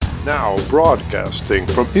Now broadcasting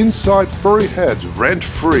from inside Furry Head's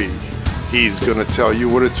rent-free, he's gonna tell you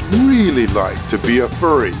what it's really like to be a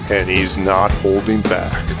furry, and he's not holding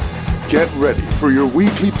back. Get ready for your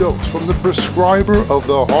weekly dose from the prescriber of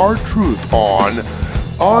the hard truth on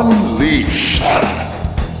Unleashed.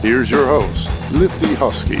 Here's your host, Lifty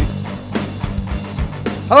Husky.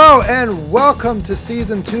 Hello and welcome to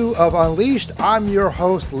Season 2 of Unleashed. I'm your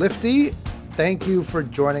host, Lifty. Thank you for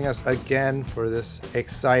joining us again for this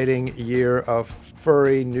exciting year of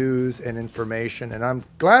furry news and information. And I'm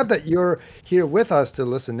glad that you're here with us to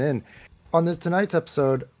listen in. On tonight's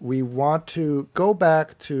episode, we want to go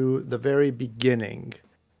back to the very beginning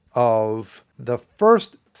of the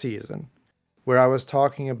first season, where I was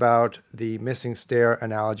talking about the missing stair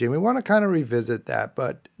analogy. And we want to kind of revisit that.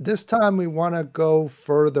 But this time we want to go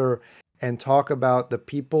further and talk about the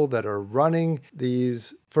people that are running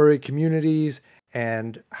these furry communities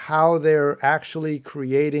and how they're actually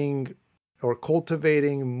creating or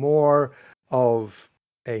cultivating more of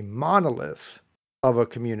a monolith of a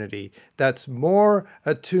community that's more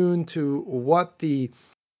attuned to what the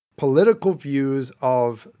political views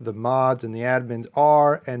of the mods and the admins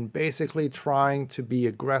are, and basically trying to be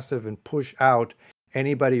aggressive and push out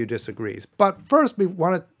anybody who disagrees. But first, we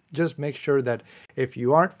want to just make sure that if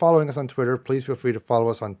you aren't following us on Twitter, please feel free to follow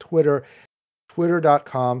us on Twitter,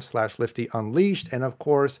 twitter.com/LiftyUnleashed. And of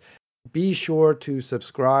course, be sure to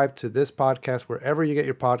subscribe to this podcast wherever you get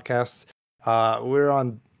your podcasts. We're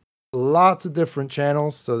on lots of different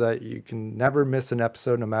channels so that you can never miss an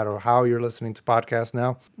episode, no matter how you're listening to podcasts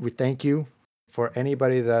now. We thank you for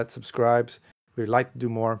anybody that subscribes. We'd like to do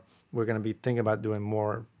more. We're going to be thinking about doing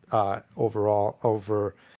more overall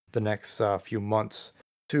over the next few months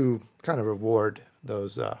to kind of reward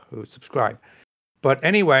those who subscribe. But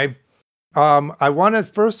anyway, I want to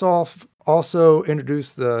first off also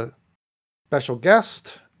introduce the special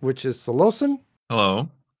guest, which is Solosin. Hello.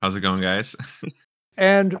 How's it going, guys?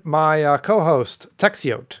 And my co-host,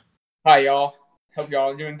 Texiot. Hi, y'all. Hope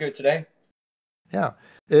y'all are doing good today. Yeah.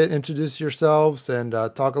 Introduce yourselves and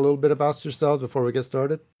talk a little bit about yourselves before we get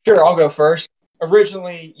started. Sure, I'll go first.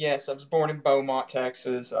 Originally, yes, I was born in Beaumont,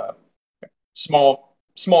 Texas. Small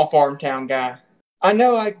farm town guy. I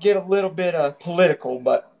know I get a little bit political,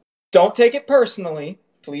 but don't take it personally.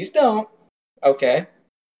 Please don't. Okay.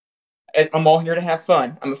 I'm all here to have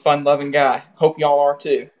fun. I'm a fun-loving guy. Hope y'all are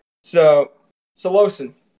too. So,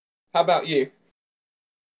 Solosin, how about you?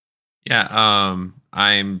 Yeah,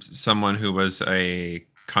 I'm someone who was a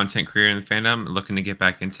content creator in the fandom, looking to get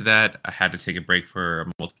back into that. I had to take a break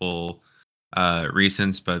for multiple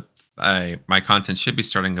reasons, but my content should be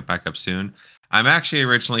starting to back up soon. I'm actually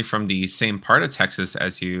originally from the same part of Texas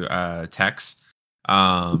as you, Tex.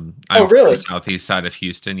 I'm really? from the southeast side of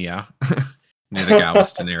Houston, yeah, near the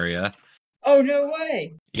Galveston area. Oh, no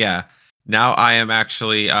way! Yeah. Now I am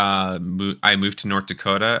actually, I moved to North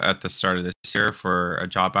Dakota at the start of this year for a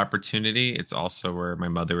job opportunity. It's also where my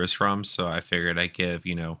mother is from, so I figured I'd give,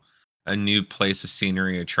 a new place of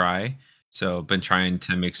scenery a try. So been trying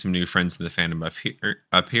to make some new friends in the fandom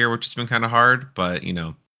up here, which has been kind of hard, but,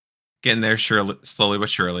 getting there slowly but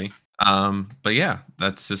surely. But yeah,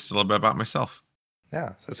 that's just a little bit about myself.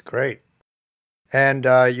 Yeah, that's great. And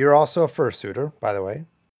you're also a fursuiter, by the way.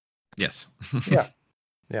 Yes. Yeah.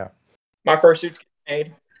 My fursuit's getting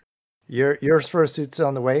made. Your fursuit's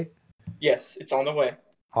on the way? Yes, it's on the way.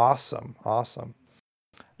 Awesome.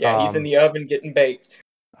 Yeah, he's in the oven getting baked.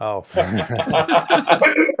 Oh.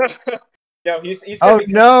 No, he's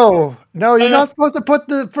Oh, no, you're not supposed to put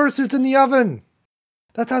the fursuits in the oven.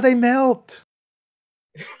 That's how they melt.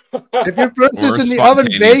 If your fursuit's in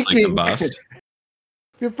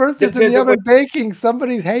the oven baking,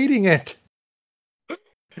 somebody's hating it.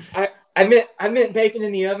 I meant bacon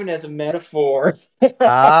in the oven as a metaphor.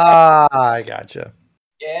 I gotcha.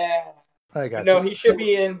 Yeah. I gotcha. No, he should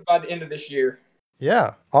be in by the end of this year.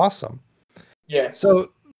 Yeah, awesome. Yes.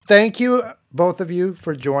 So thank you, both of you,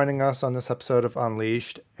 for joining us on this episode of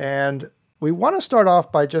Unleashed. And we want to start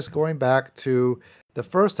off by just going back to the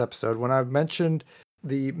first episode when I mentioned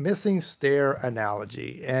the missing stair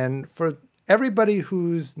analogy. And for everybody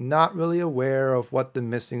who's not really aware of what the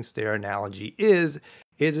missing stair analogy is,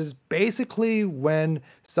 it is basically when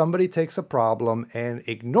somebody takes a problem and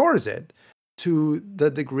ignores it to the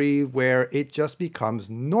degree where it just becomes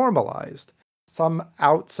normalized. Some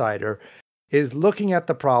outsider is looking at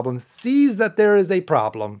the problem, sees that there is a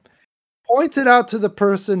problem, points it out to the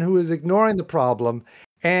person who is ignoring the problem,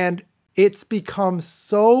 and it's become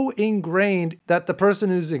so ingrained that the person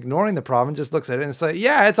who's ignoring the problem just looks at it and says,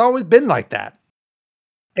 yeah, it's always been like that.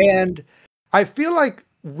 And I feel like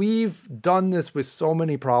we've done this with so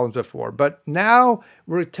many problems before, but now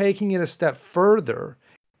we're taking it a step further,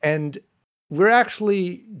 and we're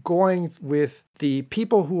actually going with the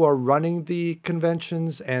people who are running the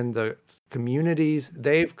conventions and the communities.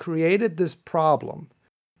 They've created this problem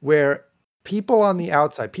where people on the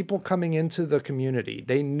outside, people coming into the community,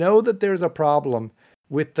 they know that there's a problem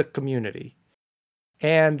with the community.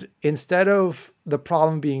 And instead of the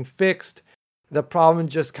problem being fixed, the problem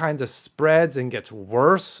just kind of spreads and gets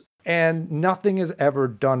worse, and nothing is ever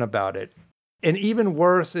done about it. And even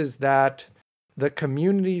worse is that the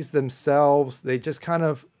communities themselves, they just kind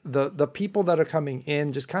of, the people that are coming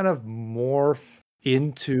in just kind of morph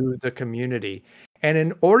into the community. And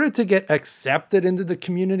in order to get accepted into the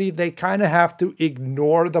community, they kind of have to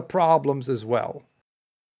ignore the problems as well.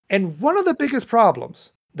 And one of the biggest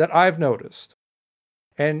problems that I've noticed,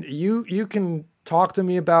 and you can talk to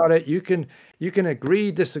me about it, you can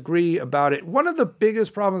agree, disagree about it. One of the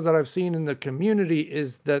biggest problems that I've seen in the community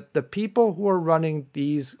is that the people who are running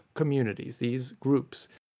these communities, these groups,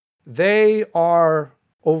 they are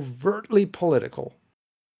overtly political.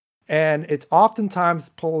 And it's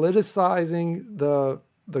oftentimes politicizing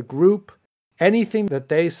the group. Anything that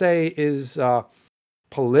they say is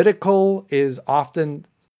political is often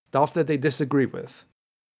stuff that they disagree with.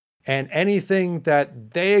 And anything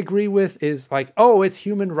that they agree with is like, oh, it's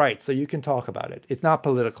human rights, so you can talk about it. It's not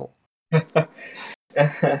political.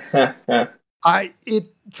 It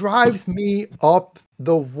drives me up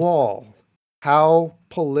the wall how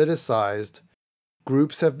politicized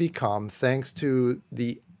groups have become thanks to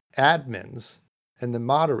the admins and the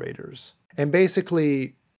moderators, and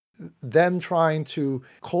basically them trying to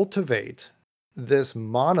cultivate this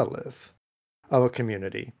monolith of a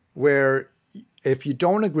community where if you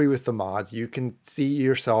don't agree with the mods, you can see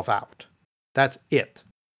yourself out. That's it.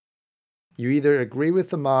 You either agree with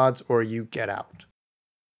the mods or you get out.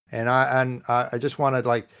 And I just wanted,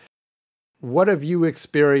 like, what have you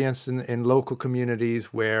experienced in local communities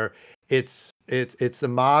where it's the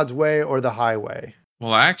mods way or the highway?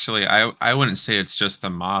 Well, actually, I wouldn't say it's just the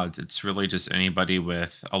mods. It's really just anybody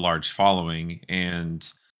with a large following.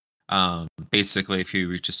 And basically, if you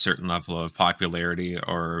reach a certain level of popularity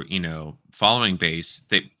or, following base,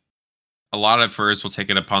 a lot of furries will take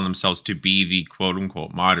it upon themselves to be the quote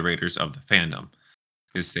unquote moderators of the fandom,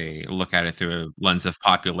 because they look at it through a lens of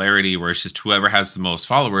popularity, where it's just whoever has the most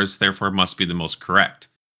followers, therefore must be the most correct.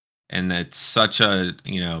 And that's such a,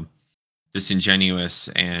 disingenuous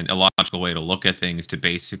and illogical way to look at things, to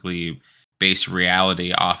basically base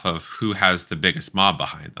reality off of who has the biggest mob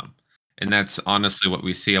behind them. And that's honestly what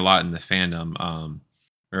we see a lot in the fandom.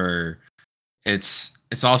 Or it's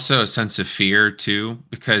also a sense of fear too,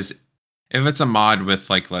 because if it's a mod with,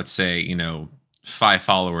 like, let's say, 5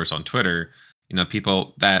 followers on Twitter,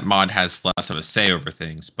 people, that mod has less of a say over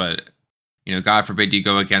things. But God forbid you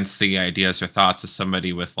go against the ideas or thoughts of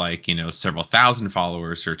somebody with, like, several thousand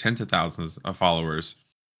followers or tens of thousands of followers,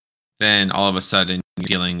 then all of a sudden you're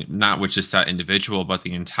dealing not with just that individual, but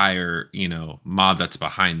the entire, mob that's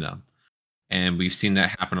behind them. And we've seen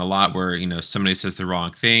that happen a lot where, somebody says the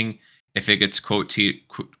wrong thing. If it gets quoted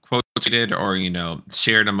or,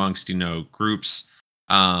 shared amongst, groups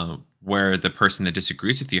where the person that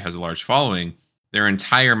disagrees with you has a large following, their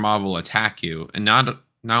entire mob will attack you. And not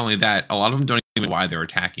only that, a lot of them don't even know why they're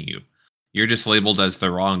attacking you. You're just labeled as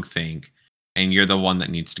the wrong thing, and you're the one that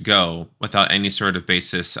needs to go without any sort of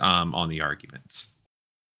basis on the arguments.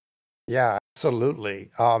 Yeah,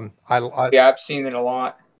 absolutely. Yeah, I've seen it a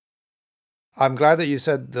lot. I'm glad that you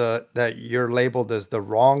said that you're labeled as the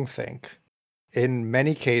wrong thing. In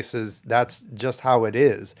many cases, that's just how it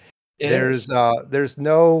is. There's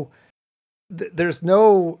no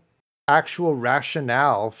actual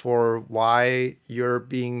rationale for why you're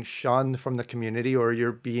being shunned from the community or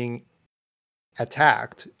you're being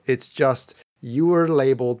attacked. It's just you were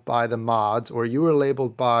labeled by the mods or you were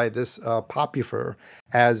labeled by this Popufur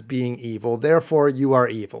as being evil, therefore you are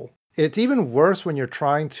evil. It's even worse when you're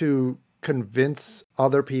trying to convince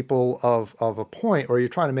other people of a point, or you're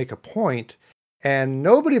trying to make a point and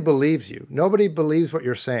nobody believes you. Nobody believes what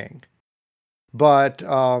you're saying. But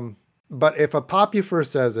if a Popufur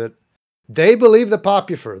says it, they believe the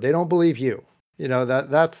Popufur. They don't believe you.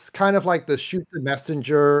 That's kind of like the shoot the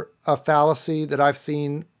messenger fallacy that I've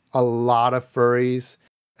seen a lot of furries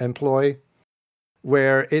employ,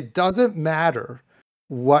 where it doesn't matter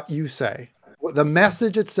what you say. The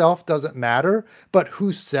message itself doesn't matter, but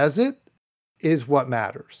who says it is what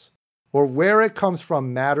matters. Or where it comes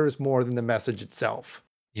from matters more than the message itself.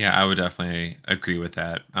 Yeah, I would definitely agree with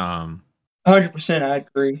that. 100%, I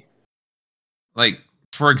agree. Like,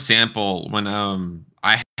 for example, when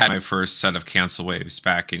I had my first set of cancel waves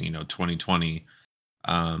back in 2020.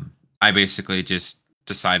 I basically just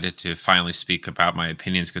decided to finally speak about my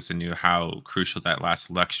opinions because I knew how crucial that last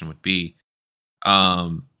election would be.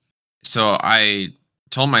 Um, so I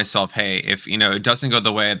told myself, hey, if it doesn't go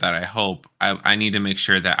the way that I hope, I need to make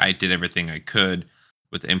sure that I did everything I could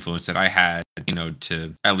with the influence that I had,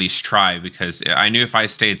 to at least try, because I knew if I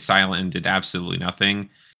stayed silent and did absolutely nothing,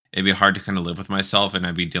 it'd be hard to kind of live with myself, and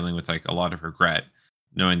I'd be dealing with like a lot of regret,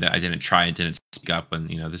 knowing that I didn't try and didn't speak up. And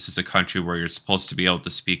this is a country where you're supposed to be able to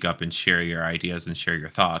speak up and share your ideas and share your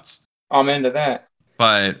thoughts. I'm into that.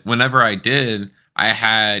 But whenever I did, I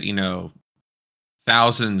had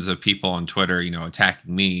thousands of people on Twitter,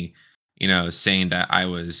 attacking me, saying that I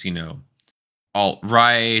was,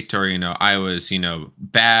 alt-right, or I was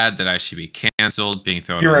bad, that I should be canceled, being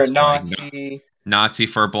thrown You're a onto, Nazi. Nazi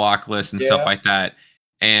for a block list and stuff like that.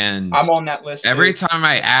 And I'm on that list. Every time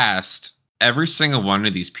I asked every single one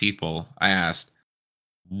of these people, I asked,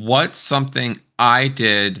 what's something I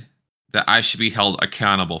did that I should be held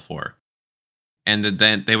accountable for? And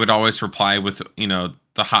then they would always reply with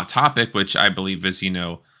the hot topic, which I believe is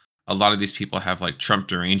a lot of these people have like Trump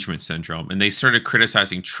derangement syndrome, and they started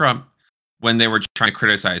criticizing Trump when they were trying to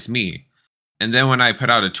criticize me. And then when I put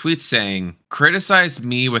out a tweet saying, criticize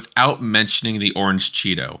me without mentioning the orange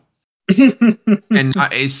Cheeto, and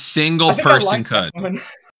not a single person could.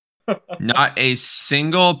 Not a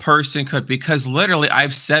single person could, because literally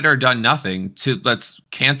I've said or done nothing that's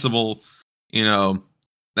cancelable,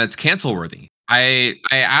 that's cancel worthy. I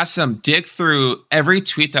asked them, dig through every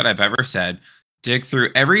tweet that I've ever said, dig through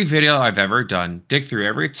every video I've ever done, dig through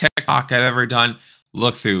every TikTok I've ever done,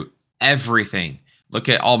 look through everything. Look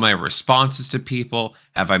at all my responses to people.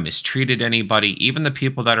 Have I mistreated anybody? Even the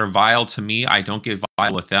people that are vile to me, I don't get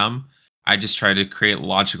vile with them. I just try to create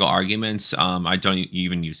logical arguments. I don't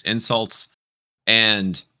even use insults.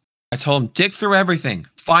 And I told them, dig through everything.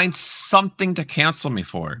 Find something to cancel me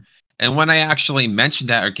for. And when I actually mentioned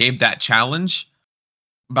that or gave that challenge,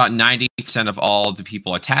 about 90% of all the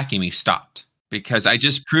people attacking me stopped. Because I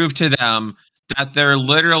just proved to them that they're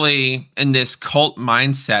literally in this cult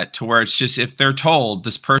mindset to where it's just, if they're told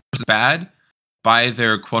this person's bad by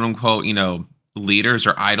their quote unquote, leaders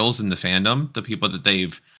or idols in the fandom, the people that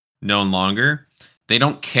they've known longer, they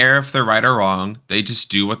don't care if they're right or wrong. They just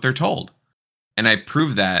do what they're told. And I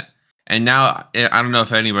proved that. And now, I don't know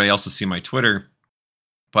if anybody else has seen my Twitter,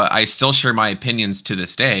 but I still share my opinions to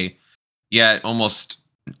this day, yet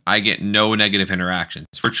I get no negative interactions,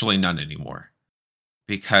 virtually none anymore.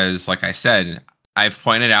 Because, like I said, I've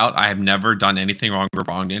pointed out I have never done anything wrong or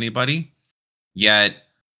wronged anybody. Yet,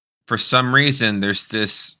 for some reason, there's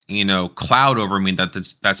this, cloud over me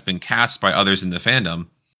that's been cast by others in the fandom,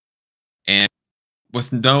 and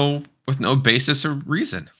with no basis or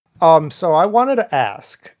reason. So I wanted to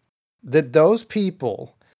ask, did those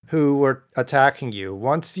people who were attacking you,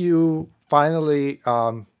 once you finally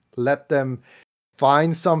let them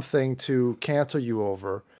find something to cancel you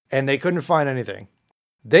over, and they couldn't find anything,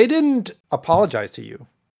 they didn't apologize to you.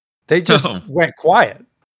 They just went quiet.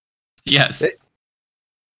 Yes.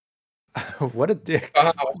 What a dick.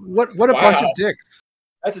 Wow. What a bunch of dicks.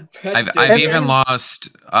 I've even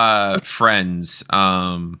lost friends.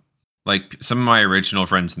 Like some of my original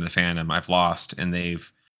friends in the fandom I've lost, and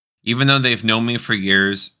even though they've known me for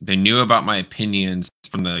years, they knew about my opinions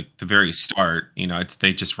from the very start.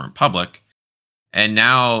 They just weren't public. And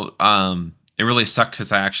now it really sucked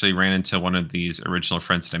because I actually ran into one of these original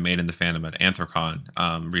friends that I made in the fandom at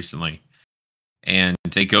Anthrocon recently. And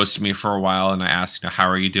they ghosted me for a while, and I asked, how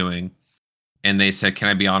are you doing? And they said, can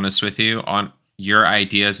I be honest with you? On your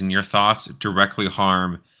ideas and your thoughts directly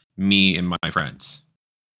harm me and my friends.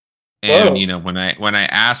 And when I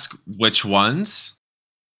ask which ones,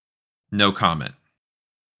 no comment.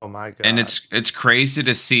 Oh my God. And it's crazy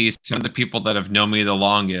to see some of the people that have known me the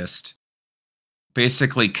longest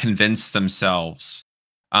basically convince themselves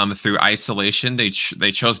through isolation. They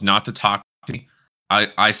chose not to talk to me,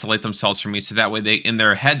 isolate themselves from me, so that way in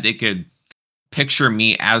their head they could picture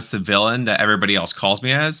me as the villain that everybody else calls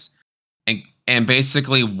me as, and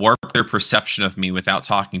basically warp their perception of me without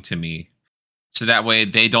talking to me, so that way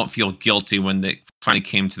they don't feel guilty when they finally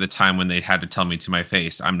came to the time when they had to tell me to my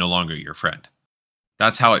face, I'm no longer your friend.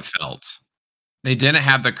 That's how it felt. They didn't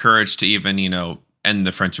have the courage to even, end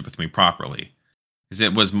the friendship with me properly, because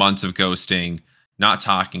it was months of ghosting, not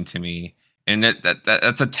talking to me. And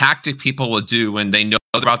that's a tactic people will do when they know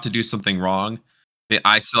they're about to do something wrong. They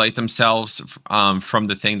isolate themselves from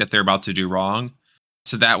the thing that they're about to do wrong,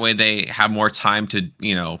 so that way they have more time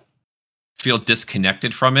to, feel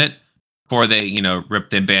disconnected from it before they, rip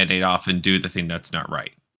the Band-Aid off and do the thing that's not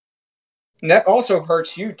right. And that also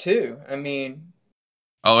hurts you too. I mean,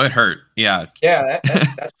 Oh, it hurt. Yeah. yeah,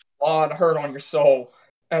 that's a lot of hurt on your soul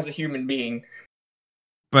as a human being.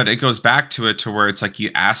 But it goes back to it to where it's like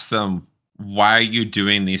you ask them, why are you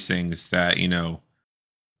doing these things that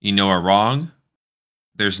are wrong?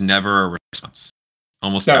 There's never a response.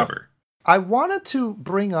 Almost No. never. I wanted to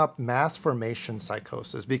bring up mass formation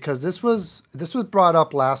psychosis because this was brought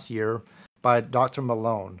up last year by Dr.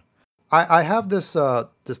 Malone. I have this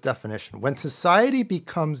definition. When society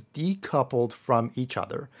becomes decoupled from each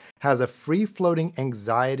other, has a free-floating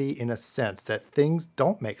anxiety in a sense that things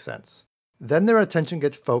don't make sense, then their attention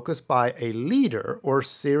gets focused by a leader or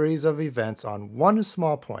series of events on one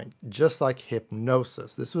small point, just like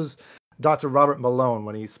hypnosis. This was Dr. Robert Malone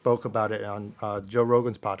when he spoke about it on Joe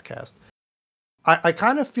Rogan's podcast. I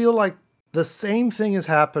kind of feel like the same thing is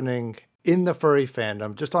happening in the furry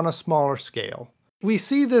fandom, just on a smaller scale. We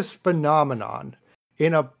see this phenomenon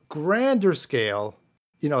in a grander scale,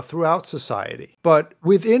 throughout society. But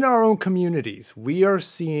within our own communities, we are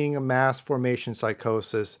seeing a mass formation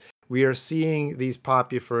psychosis. We are seeing these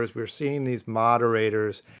popufurs, we're seeing these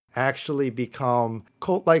moderators actually become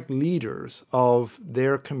cult-like leaders of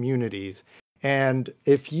their communities. And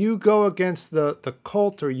if you go against the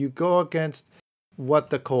cult, or you go against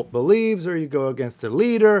what the cult believes, or you go against the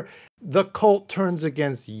leader, the cult turns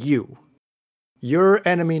against you. You're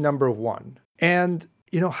enemy number one. And,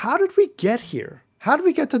 how did we get here? How did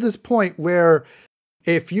we get to this point where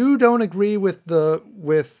if you don't agree with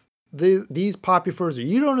these popufurs, or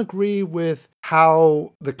you don't agree with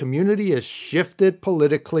how the community has shifted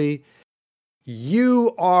politically,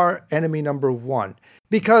 you are enemy number one?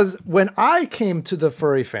 Because when I came to the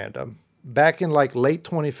furry fandom back in late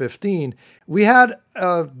 2015, we had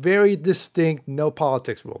a very distinct no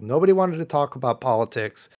politics rule. Nobody wanted to talk about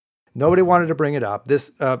politics. Nobody wanted to bring it up.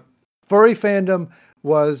 This furry fandom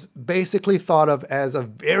was basically thought of as a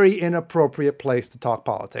very inappropriate place to talk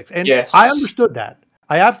politics. And Yes. I understood that.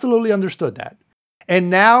 I absolutely understood that. And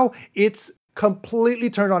now it's completely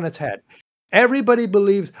turned on its head. Everybody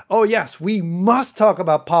believes, oh yes, we must talk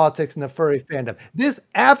about politics in the furry fandom. This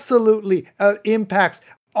absolutely impacts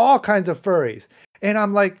all kinds of furries. And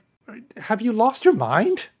I'm like, have you lost your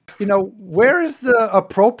mind? Where is the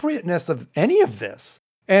appropriateness of any of this?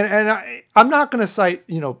 And I'm not going to cite,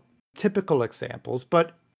 typical examples,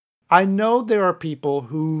 but I know there are people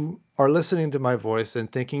who are listening to my voice and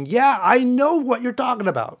thinking, yeah, I know what you're talking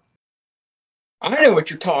about. I know what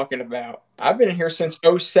you're talking about. I've been here since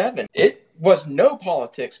 2007. It was no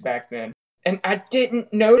politics back then. And I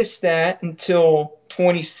didn't notice that until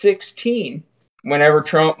 2016, whenever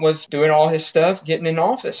Trump was doing all his stuff, getting in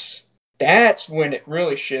office. That's when it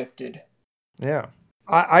really shifted. Yeah.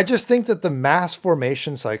 I just think that the mass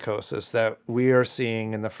formation psychosis that we are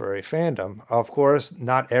seeing in the furry fandom, of course,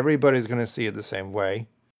 not everybody's going to see it the same way,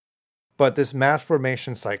 but this mass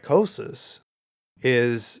formation psychosis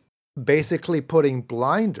is basically putting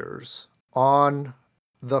blinders on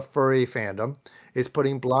the furry fandom. It's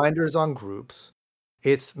putting blinders on groups.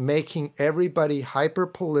 It's making everybody hyper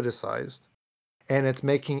politicized, and it's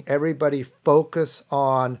making everybody focus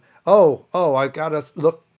on, I gotta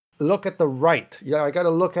look at the right. Yeah, I got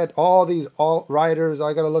to look at all these alt-righters.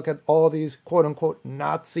 I got to look at all these quote-unquote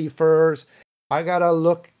Nazi furs. I got to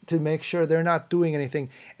look to make sure they're not doing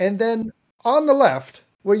anything. And then on the left,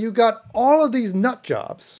 where you got all of these nut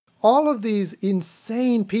jobs, all of these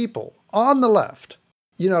insane people on the left,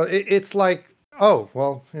 it's like,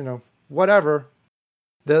 whatever.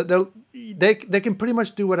 They can pretty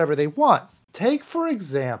much do whatever they want. Take, for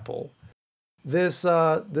example, this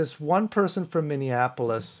one person from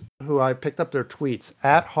Minneapolis who I picked up their tweets,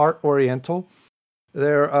 at Heart Oriental.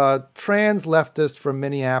 They're a trans leftist from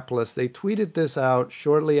Minneapolis. They tweeted this out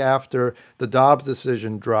shortly after the Dobbs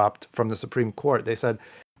decision dropped from the Supreme Court. They said,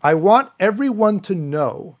 I want everyone to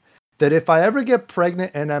know that if I ever get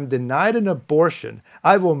pregnant and I'm denied an abortion,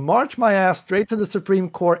 I will march my ass straight to the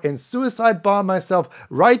Supreme Court and suicide bomb myself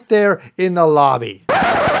right there in the lobby.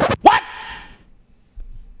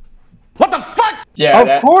 Yeah.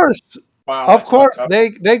 Of course. Wow. Of course. They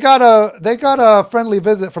got a friendly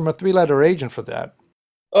visit from a 3-letter agent for that.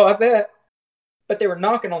 Oh, I bet. But they were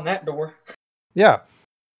knocking on that door. Yeah.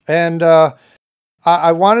 And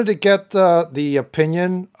I wanted to get the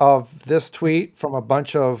opinion of this tweet from a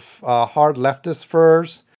bunch of hard leftist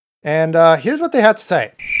furs. And here's what they had to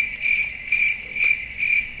say.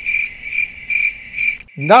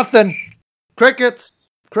 Nothing. Crickets.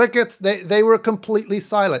 They were completely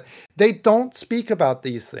silent. They don't speak about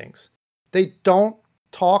these things. They don't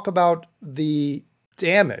talk about the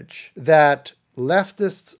damage that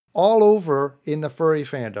leftists all over in the furry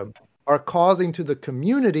fandom are causing to the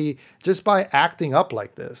community just by acting up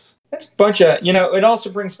like this. That's a bunch of, it also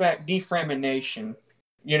brings back deframation.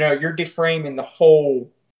 You're deframing the whole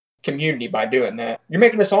community by doing that. You're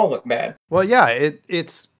making us all look bad. Well, yeah,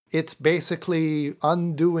 it's basically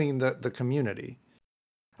undoing the community.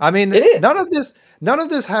 I mean, It is. none of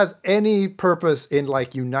this has any purpose in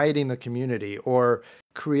like uniting the community or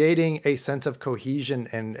creating a sense of cohesion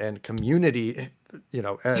and community,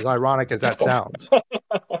 as ironic as that sounds.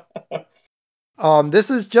 This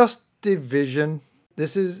is just division.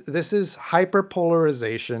 This is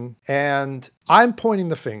hyperpolarization, and I'm pointing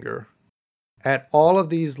the finger at all of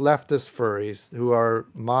these leftist furries who are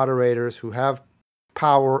moderators, who have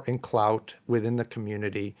power and clout within the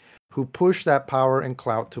community, who push that power and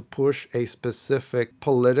clout to push a specific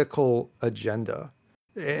political agenda.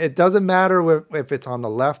 It doesn't matter if it's on the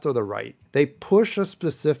left or the right. They push a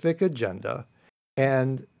specific agenda,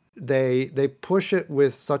 and they push it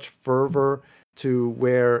with such fervor to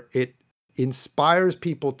where it inspires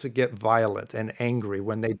people to get violent and angry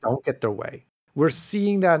when they don't get their way. We're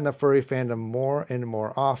seeing that in the furry fandom more and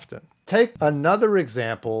more often. Take another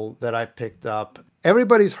example that I picked up.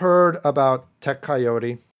 Everybody's heard about Tech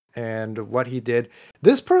Coyote and what he did.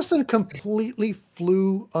 This person completely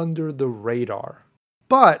flew under the radar.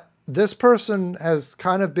 But this person has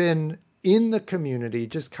kind of been in the community,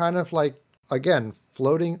 just kind of like, again,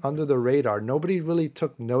 floating under the radar. Nobody really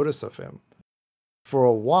took notice of him for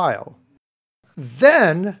a while.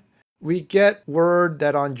 Then we get word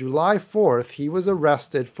that on July 4th, he was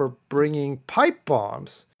arrested for bringing pipe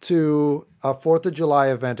bombs to a 4th of July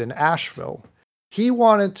event in Asheville. He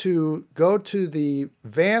wanted to go to the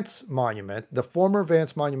Vance Monument, the former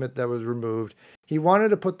Vance Monument that was removed. He wanted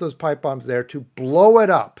to put those pipe bombs there to blow it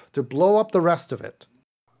up, to blow up the rest of it.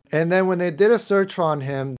 And then when they did a search on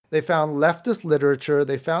him, they found leftist literature,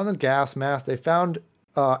 they found the gas mask, they found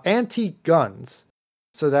antique guns,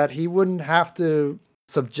 so that he wouldn't have to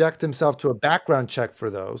subject himself to a background check for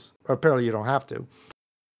those. Or apparently you don't have to.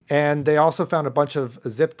 And they also found a bunch of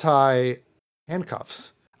zip tie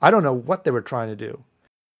handcuffs. I don't know what they were trying to do,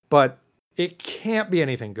 but it can't be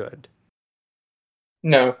anything good.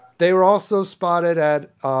 No. They were also spotted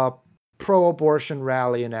at a pro-abortion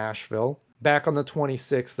rally in Asheville back on the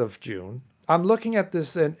 26th of June. I'm looking at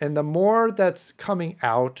this, and the more that's coming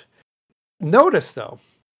out, notice though,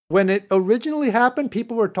 when it originally happened,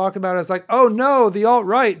 people were talking about it as like, oh no, the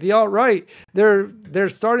alt-right, they're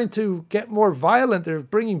starting to get more violent. They're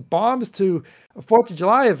bringing bombs to a 4th of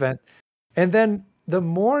July event. And then the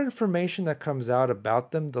more information that comes out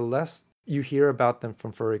about them, the less you hear about them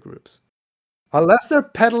from furry groups. Unless they're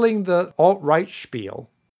peddling the alt-right spiel,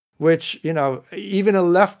 which, even a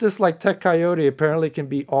leftist like Tech Coyote apparently can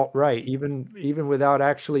be alt-right, even without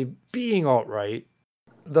actually being alt-right.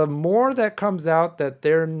 The more that comes out that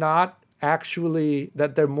they're not actually,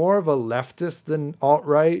 that they're more of a leftist than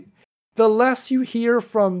alt-right, the less you hear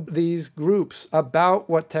from these groups about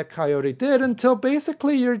what Tech Coyote did, until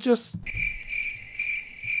basically you're just...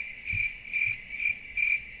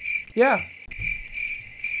 Yeah.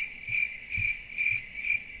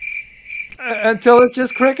 Until it's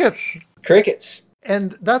just crickets. Crickets.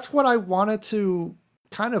 And that's what I wanted to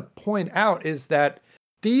kind of point out, is that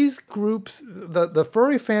these groups, the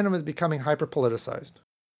furry fandom is becoming hyper-politicized.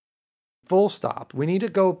 Full stop. We need to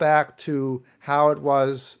go back to how it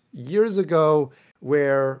was years ago,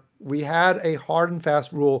 where we had a hard and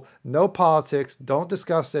fast rule: no politics, don't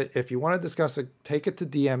discuss it. If you want to discuss it, take it to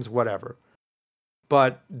DMs, whatever.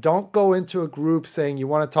 But don't go into a group saying you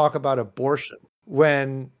want to talk about abortion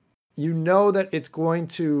when you know that it's going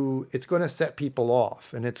to set people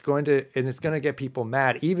off, and it's going to get people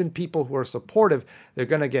mad. Even people who are supportive, they're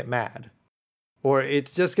going to get mad, or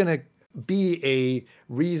it's just going to be a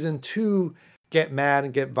reason to get mad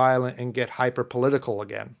and get violent and get hyper political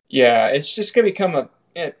again. Yeah, it's just going to become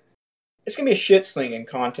it's going to be a shit slinging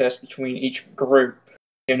contest between each group.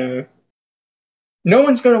 No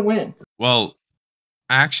one's going to win. Well,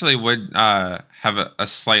 I actually would have a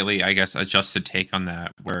slightly, I guess, adjusted take on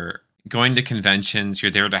that, where going to conventions,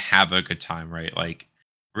 you're there to have a good time, right? Like,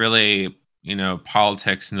 really,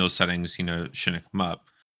 politics in those settings, shouldn't come up.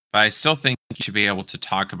 But I still think you should be able to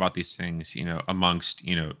talk about these things, amongst,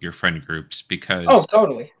 your friend groups, because... Oh,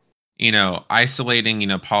 totally.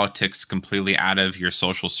 Isolating, politics completely out of your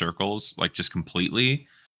social circles, like just completely,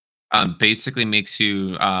 basically makes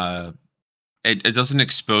you, it doesn't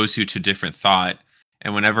expose you to different thought.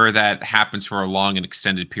 And whenever that happens for a long and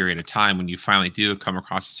extended period of time, when you finally do come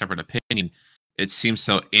across a separate opinion, it seems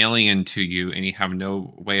so alien to you, and you have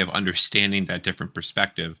no way of understanding that different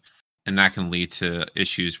perspective. And that can lead to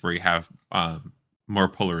issues where you have more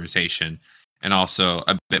polarization. and also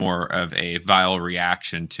a bit more of a vile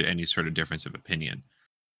reaction to any sort of difference of opinion.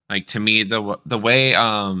 Like, to me, the way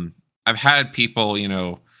I've had people,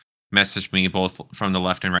 message me both from the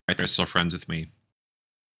left and right, they're still friends with me,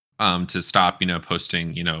 to stop,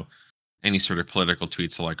 posting, any sort of political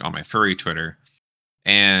tweets, so like on my furry Twitter.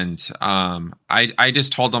 And I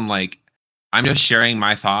just told them, like, I'm just sharing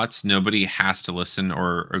my thoughts. Nobody has to listen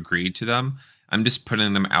or agree to them. I'm just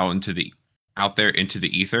putting them out there into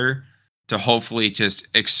the ether to hopefully just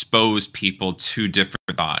expose people to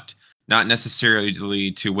different thought, not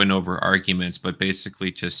necessarily to win over arguments, but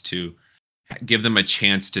basically just to give them a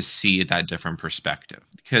chance to see that different perspective.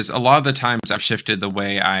 Because a lot of the times I've shifted the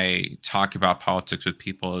way I talk about politics with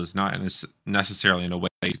people is not necessarily in a way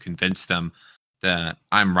to convince them that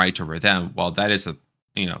I'm right over them. Well, that is a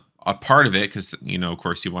part of it, because of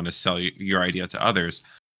course you want to sell your idea to others.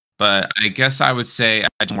 But I guess I would say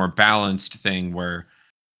a more balanced thing where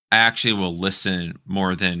I actually will listen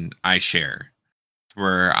more than I share,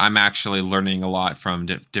 where I'm actually learning a lot from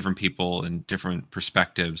different people and different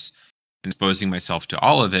perspectives, and exposing myself to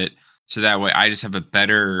all of it, so that way I just have a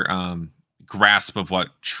better grasp of what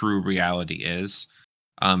true reality is,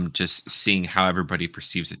 just seeing how everybody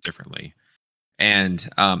perceives it differently. And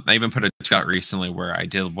I even put a tweet out recently where I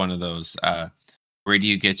did one of those, where do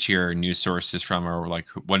you get your news sources from, or like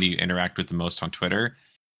what do you interact with the most on Twitter?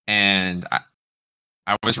 And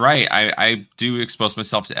I was right. I do expose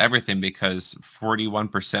myself to everything, because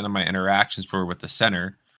 41% of my interactions were with the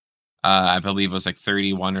center. I believe it was like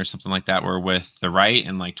 31 or something like that were with the right,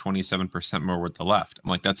 and like 27% more with the left. I'm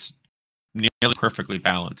like, that's nearly perfectly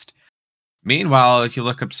balanced. Meanwhile, if you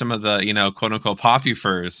look up some of the, quote unquote poppy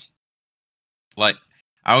furs, like,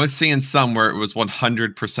 I was seeing some where it was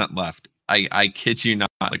 100% left. I kid you not,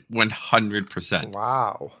 like 100%.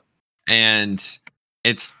 Wow. And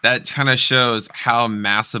that kind of shows how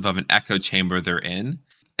massive of an echo chamber they're in.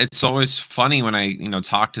 It's always funny when I,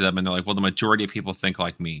 talk to them and they're like, well, the majority of people think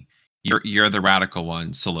like me. You're the radical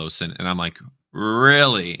one, Solosin. And I'm like,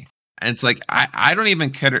 really? And it's like, I don't even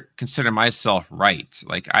consider myself right.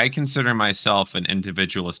 Like, I consider myself an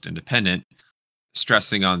individualist independent,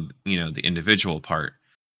 stressing on, the individual part,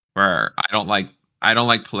 where I don't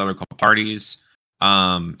like political parties.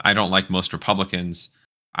 I don't like most Republicans.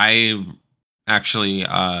 I actually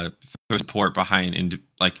throw support behind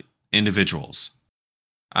individuals,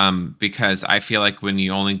 because I feel like when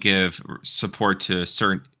you only give support to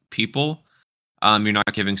certain people, you're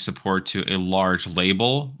not giving support to a large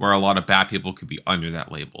label where a lot of bad people could be under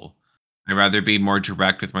that label. I'd rather be more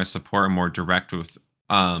direct with my support and more direct with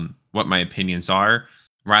what my opinions are,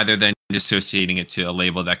 rather than associating it to a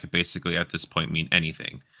label that could basically at this point mean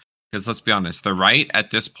anything. Because let's be honest, the right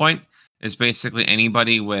at this point is basically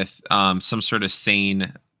anybody with some sort of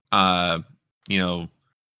sane,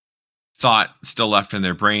 thought still left in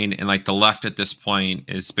their brain, and like the left at this point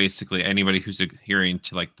is basically anybody who's adhering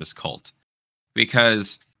to like this cult,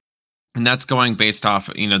 and that's going based off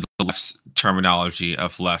the left's terminology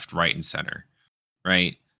of left, right, and center,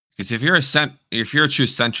 right? Because if you're a true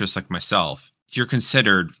centrist like myself, you're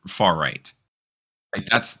considered far right. Like,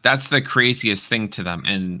 that's the craziest thing to them.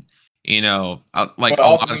 And like a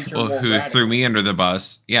lot of people who threw me under the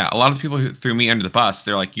bus. Yeah, a lot of people who threw me under the bus,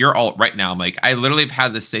 they're like, you're alt right now. I'm like, I literally have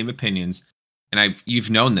had the same opinions, and you've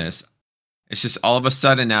known this. It's just all of a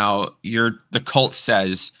sudden now the cult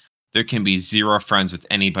says there can be zero friends with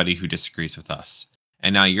anybody who disagrees with us.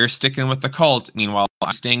 And now you're sticking with the cult. Meanwhile,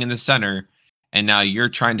 I'm staying in the center. And now you're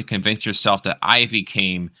trying to convince yourself that I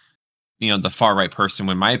became, the far right person,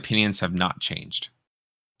 when my opinions have not changed.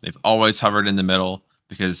 They've always hovered in the middle,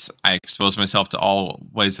 because I expose myself to all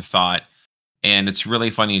ways of thought. And it's really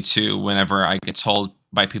funny too, whenever I get told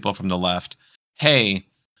by people from the left, hey,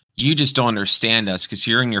 you just don't understand us because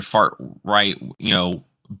you're in your far right,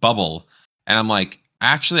 bubble. And I'm like,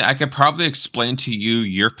 actually, I could probably explain to you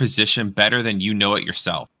your position better than you know it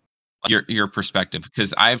yourself, your perspective,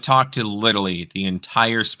 because I've talked to literally the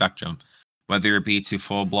entire spectrum, whether it be to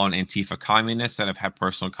full-blown Antifa communists that I've had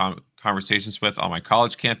personal conversations with on my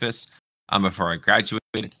college campus before I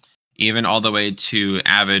graduated, even all the way to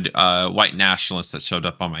avid white nationalists that showed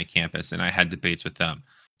up on my campus, and I had debates with them,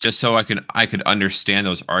 just so I could understand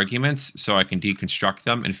those arguments, so I can deconstruct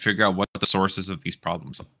them and figure out what the sources of these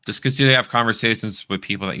problems are. Just because you have conversations with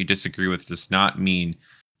people that you disagree with does not mean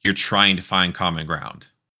you're trying to find common ground.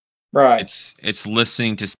 Right. It's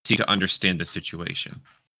listening to seek to understand the situation.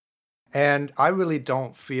 And I really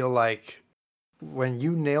don't feel like, when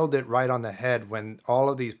you nailed it right on the head, when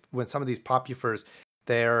some of these popufers,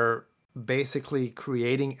 they're basically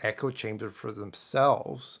creating echo chambers for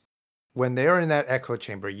themselves. When they're in that echo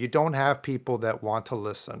chamber, you don't have people that want to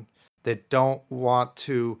listen. They don't want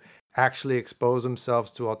to actually expose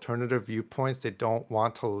themselves to alternative viewpoints. They don't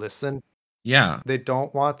want to listen. Yeah. They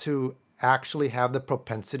don't want to actually have the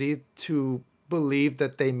propensity to believe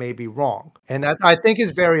that they may be wrong. And that, I think,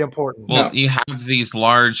 is very important. Well, No. you have these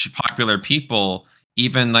large popular people,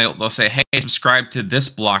 even they'll say, hey, subscribe to this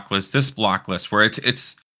block list, where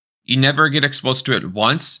it's you never get exposed to it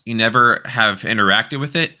once, you never have interacted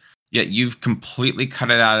with it, yet you've completely cut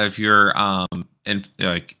it out of your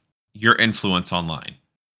your influence online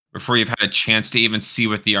before you've had a chance to even see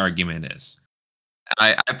what the argument is.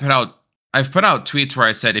 And I've put out tweets where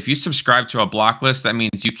I said, if you subscribe to a block list, that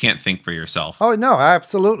means you can't think for yourself. Oh, no,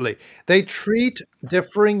 absolutely. They treat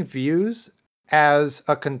differing views as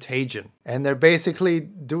a contagion. And they're basically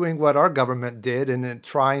doing what our government did and then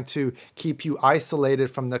trying to keep you isolated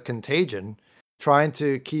from the contagion, trying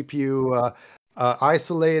to keep you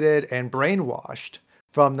isolated and brainwashed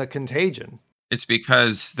from the contagion. It's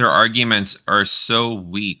because their arguments are so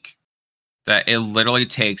weak that it literally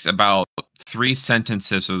takes about three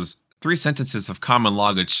sentences of common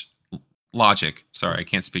logic. Sorry, I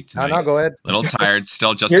can't speak tonight. No, go ahead. A little tired,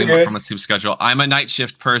 still adjusting good. from a sleep schedule. I'm a night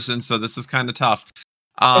shift person, so this is kind of tough.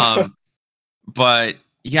 But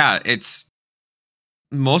yeah, it's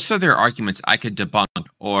most of their arguments I could debunk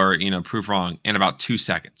or prove wrong in about 2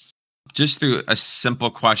 seconds, just through a simple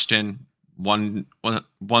question, one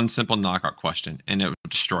simple knockout question, and it would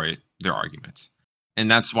destroy their arguments. And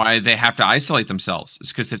that's why they have to isolate themselves.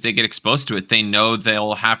 It's because if they get exposed to it, they know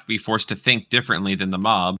they'll have to be forced to think differently than the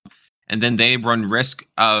mob. And then they run risk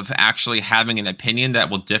of actually having an opinion that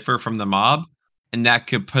will differ from the mob. And that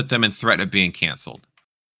could put them in threat of being canceled.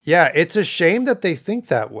 Yeah, it's a shame that they think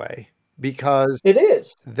that way because It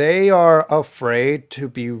is. they are afraid to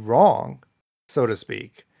be wrong, so to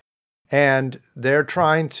speak. And they're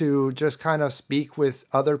trying to just kind of speak with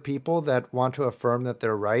other people that want to affirm that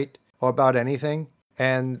they're right or about anything,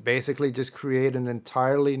 and basically just create an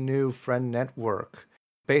entirely new friend network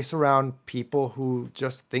based around people who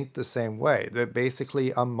just think the same way. They're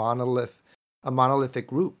basically a monolithic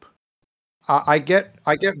group. I get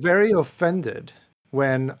very offended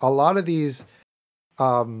when a lot of these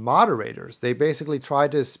moderators, they basically try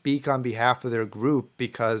to speak on behalf of their group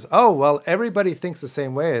because, oh, well, everybody thinks the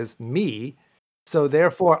same way as me, so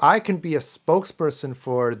therefore I can be a spokesperson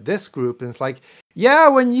for this group. And it's like, yeah,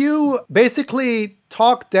 when you basically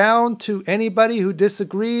talk down to anybody who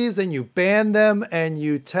disagrees and you ban them and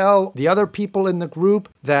you tell the other people in the group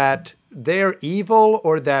that they're evil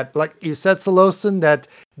or that, like you said, Solosin, that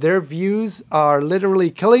their views are literally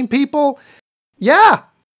killing people. Yeah,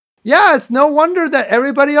 it's no wonder that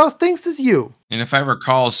everybody else thinks as you. And if I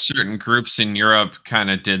recall, certain groups in Europe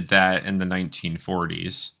kind of did that in the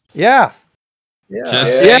 1940s. Yeah.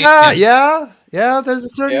 Just Yeah. There's a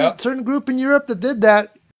certain group in Europe that did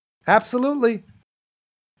that. Absolutely.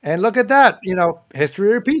 And look at that.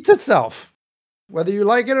 History repeats itself, whether you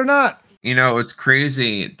like it or not. It's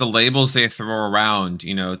crazy. The labels they throw around,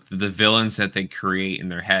 the villains that they create in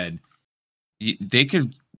their head, they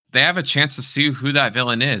have a chance to see who that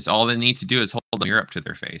villain is. All they need to do is hold a mirror up to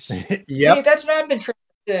their face. Yep. See, that's what I've been trying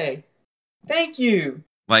to say. Thank you.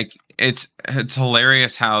 Like, it's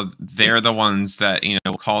hilarious how they're the ones that,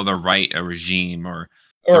 call the right a regime or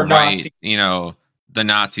the Nazi. right, the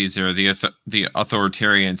Nazis or the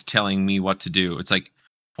authoritarians telling me what to do. It's like,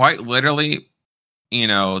 quite literally,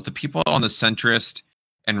 the people on the centrist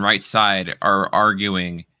and right side are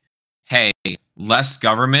arguing, hey, less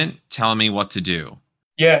government telling me what to do.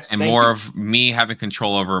 Yes. And more of me having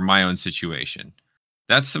control over my own situation.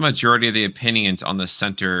 That's the majority of the opinions on the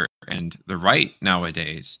center and the right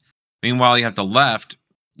nowadays. Meanwhile, you have the left,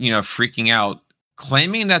 freaking out,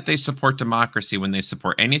 claiming that they support democracy when they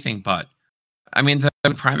support anything but. I mean,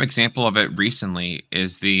 the prime example of it recently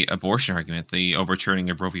is the abortion argument, the overturning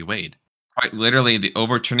of Roe v. Wade. Quite literally, the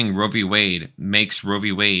overturning Roe v. Wade makes Roe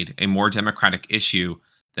v. Wade a more democratic issue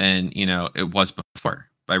than, it was before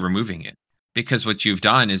by removing it. Because what you've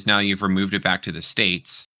done is now you've removed it back to the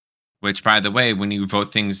states, which, by the way, when you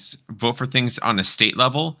vote for things on a state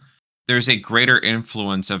level, there's a greater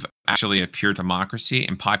influence of actually a pure democracy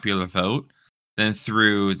and popular vote than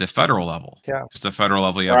through the federal level. Yeah. Because the federal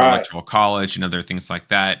level, you have electoral college and other things like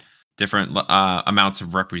that, different amounts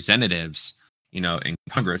of representatives, in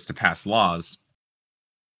Congress to pass laws.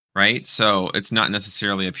 Right. So it's not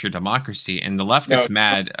necessarily a pure democracy. And the left gets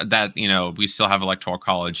mad that, we still have electoral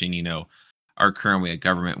college and, our current way of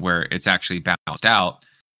government where it's actually balanced out.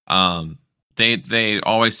 They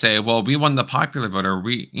always say, well, we won the popular vote, or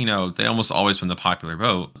they almost always win the popular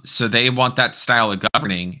vote. So they want that style of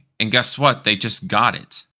governing. And guess what? They just got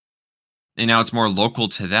it. And now it's more local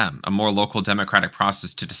to them, a more local democratic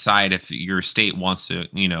process to decide if your state wants to,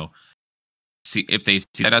 see if they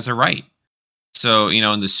see that as a right. So,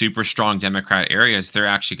 in the super strong Democrat areas, they're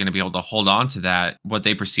actually going to be able to hold on to that, what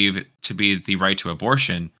they perceive to be the right to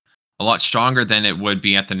abortion, a lot stronger than it would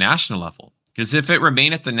be at the national level. Because if it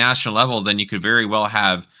remained at the national level, then you could very well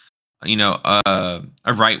have, a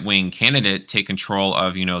right wing candidate take control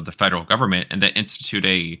of, the federal government and then institute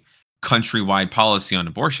a countrywide policy on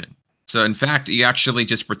abortion. So, in fact, you actually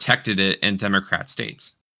just protected it in Democrat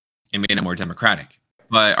states and made it more democratic.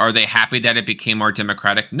 But are they happy that it became more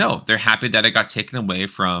democratic? No, they're happy that it got taken away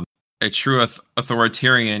from a true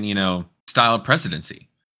authoritarian, style of presidency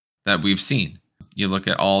that we've seen. You look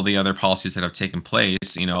at all the other policies that have taken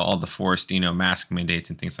place, all the forced, mask mandates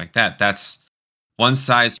and things like that. That's one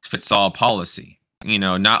size fits all policy,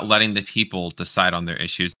 not letting the people decide on their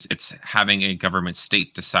issues. It's having a government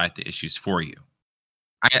state decide the issues for you.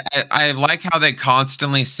 I like how they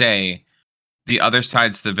constantly say the other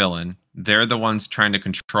side's the villain. They're the ones trying to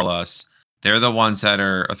control us. They're the ones that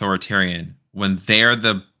are authoritarian when they're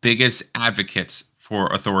the biggest advocates for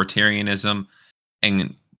authoritarianism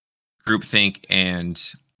and groupthink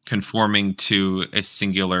and conforming to a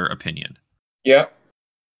singular opinion. Yep.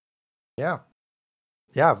 Yeah.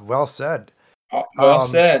 Yeah. Well said. Well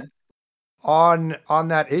said. On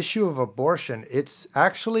that issue of abortion,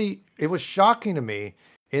 it was shocking to me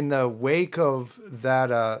in the wake of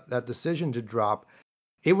that decision to drop.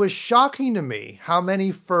 It was shocking to me how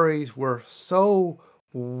many furries were so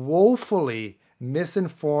woefully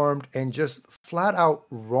misinformed and just flat out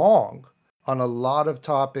wrong on a lot of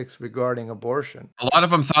topics regarding abortion. A lot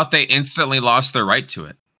of them thought they instantly lost their right to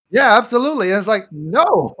it. Yeah, absolutely. And it's like,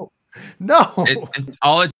 no.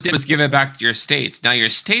 All it did was give it back to your states. Now,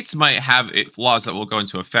 your states might have laws that will go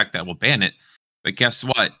into effect that will ban it. But guess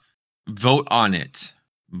what? Vote on it.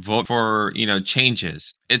 Vote for,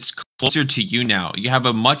 changes. It's closer to you now. You have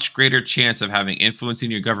a much greater chance of having influence in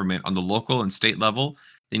your government on the local and state level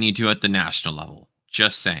than you do at the national level.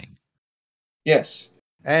 Just saying. Yes.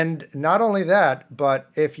 And not only that, but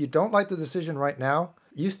if you don't like the decision right now,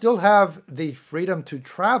 you still have the freedom to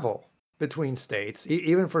travel between states,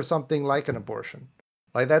 even for something like an abortion.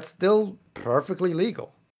 Like, that's still perfectly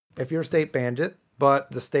legal. If your state banned it,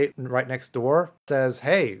 but the state right next door says,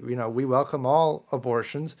 hey, we welcome all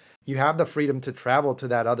abortions, you have the freedom to travel to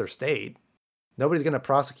that other state. Nobody's going to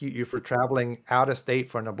prosecute you for traveling out of state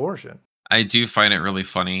for an abortion. I do find it really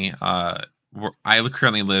funny. I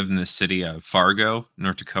currently live in the city of Fargo,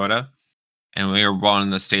 North Dakota, and we are one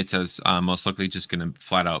of the states that's most likely just going to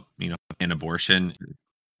flat out, ban abortion.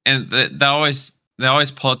 And they always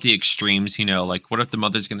pull up the extremes, like what if the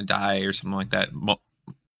mother's going to die or something like that.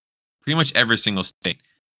 Pretty much every single state,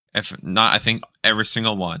 if not, I think every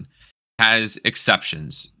single one has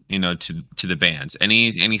exceptions, to the bans.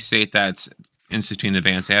 Any state that's instituting the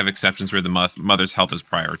bans, they have exceptions where the mother's health is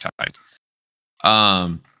prioritized.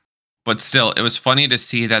 But still, it was funny to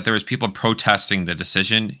see that there was people protesting the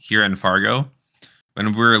decision here in Fargo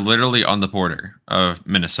when we're literally on the border of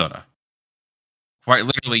Minnesota. Quite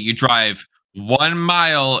literally, you drive 1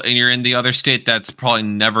 mile and you're in the other state that's probably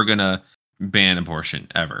never gonna ban abortion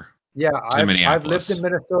ever. Yeah, I've lived in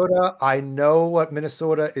Minnesota. I know what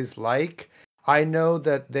Minnesota is like. I know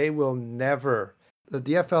that they will never, the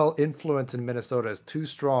DFL influence in Minnesota is too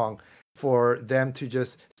strong for them to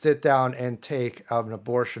just sit down and take an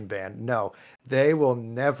abortion ban. No, they will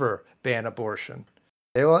never ban abortion.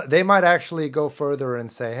 They might actually go further and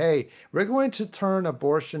say, hey, we're going to turn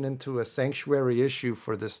abortion into a sanctuary issue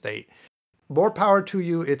for the state. More power to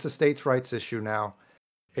you. It's a states' rights issue now.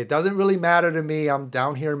 It doesn't really matter to me. I'm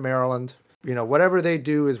down here in Maryland. Whatever they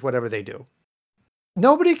do is whatever they do.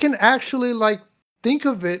 Nobody can actually think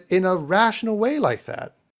of it in a rational way like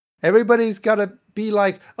that. Everybody's got to be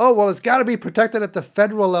like, oh, well, it's got to be protected at the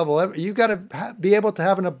federal level. You got to be able to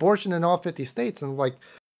have an abortion in all 50 states. And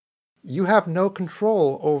you have no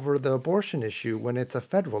control over the abortion issue when it's a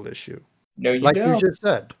federal issue. No, you don't. You just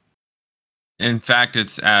said. In fact,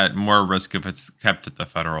 it's at more risk if it's kept at the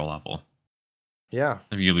federal level. Yeah.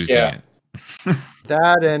 If you lose it.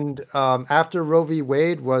 That and after Roe v.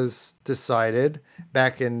 Wade was decided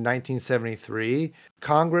back in 1973,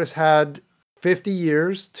 Congress had 50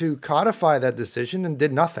 years to codify that decision and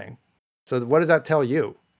did nothing. So what does that tell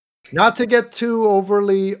you? Not to get too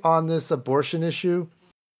overly on this abortion issue,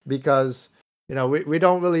 because we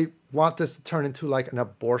don't really want this to turn into an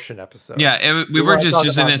abortion episode. Yeah, we were just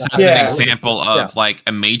using this as an example of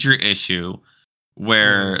a major issue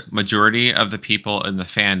where majority of the people in the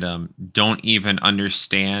fandom don't even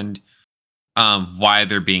understand why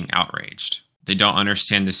they're being outraged. They don't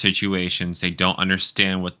understand the situations. They don't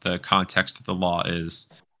understand what the context of the law is.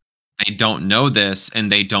 They don't know this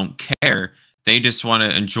and they don't care. They just want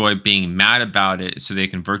to enjoy being mad about it so they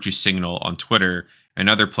can virtue signal on Twitter and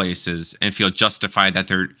other places and feel justified that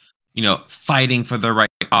they're, fighting for the right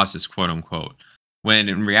causes, quote unquote. When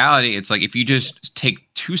in reality, it's like if you just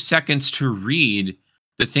take 2 seconds to read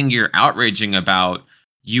the thing you're outraging about,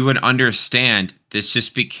 you would understand this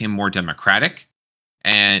just became more democratic.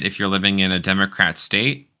 And if you're living in a Democrat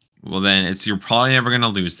state, well, then you're probably never going to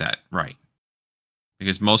lose that right.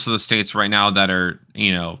 Because most of the states right now that are,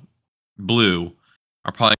 blue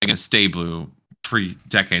are probably going to stay blue for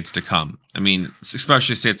decades to come. I mean,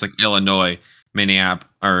 especially states like Illinois,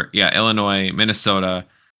 Illinois, Minnesota,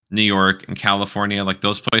 New York, and California. Like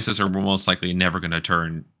those places are most likely never going to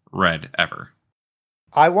turn red ever.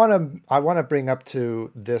 I want to bring up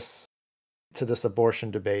to this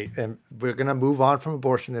abortion debate, and we're going to move on from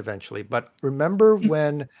abortion eventually. But remember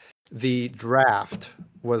when the draft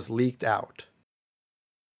was leaked out?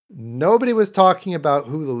 Nobody was talking about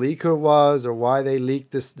who the leaker was or why they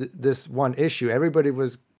leaked this one issue. Everybody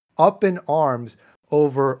was up in arms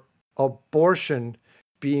over abortion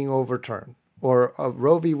being overturned or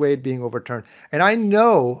Roe v. Wade being overturned. And I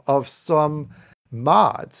know of some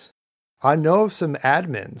mods, I know of some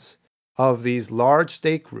admins of these large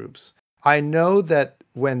state groups. I know that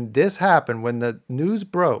when this happened, when the news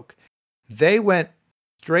broke, they went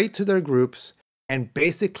straight to their groups and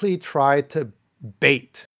basically tried to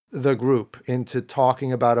bait the group into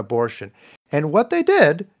talking about abortion. And what they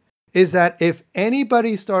did is that if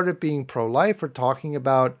anybody started being pro-life or talking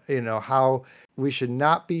about, how we should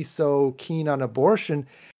not be so keen on abortion,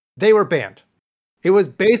 they were banned. It was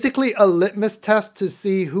basically a litmus test to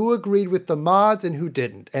see who agreed with the mods and who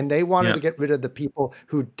didn't. And they wanted to get rid of the people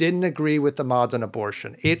who didn't agree with the mods on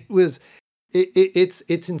abortion. It's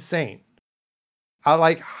insane. I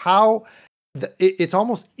like how it's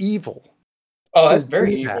almost evil. Oh, that's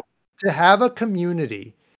very evil. To have a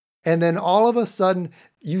community, and then all of a sudden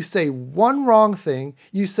you say one wrong thing,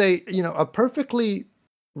 you say, a perfectly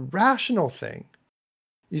rational thing.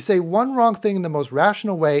 You say one wrong thing in the most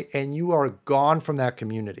rational way, and you are gone from that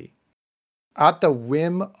community at the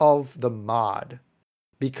whim of the mod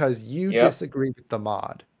because you disagree with the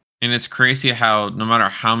mod. And it's crazy how no matter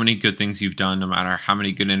how many good things you've done, no matter how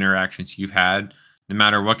many good interactions you've had, no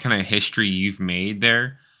matter what kind of history you've made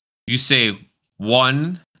there, you say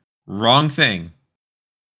one wrong thing,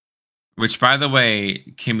 which, by the way,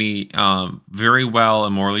 can be very well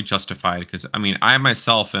and morally justified. Because, I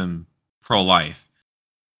myself am pro-life.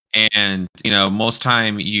 And, most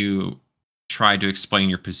time you try to explain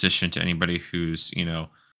your position to anybody who's,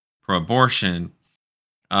 pro-abortion,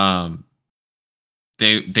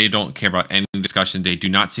 they don't care about any discussion. They do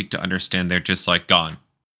not seek to understand. They're just like, gone.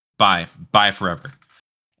 Bye forever.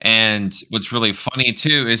 And what's really funny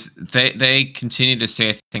too is they continue to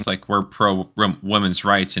say things like we're pro women's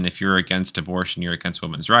rights, and if you're against abortion, you're against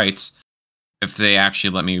women's rights. If they actually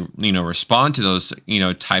let me, respond to those,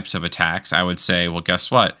 types of attacks, I would say, well, guess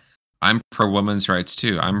what? I'm pro women's rights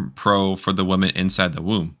too. I'm pro for the women inside the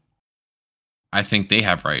womb. I think they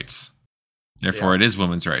have rights. Therefore, it is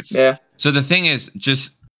women's rights. Yeah. So the thing is,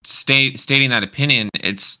 just stating that opinion,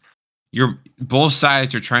 both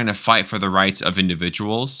sides are trying to fight for the rights of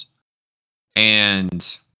individuals,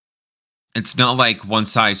 and it's not like one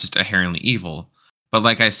side is just inherently evil. But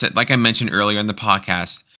like I mentioned earlier in the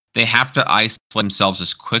podcast, they have to isolate themselves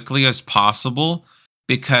as quickly as possible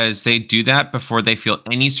because they do that before they feel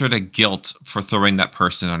any sort of guilt for throwing that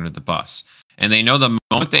person under the bus. And they know the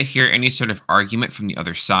moment they hear any sort of argument from the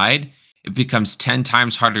other side, it becomes 10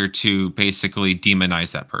 times harder to basically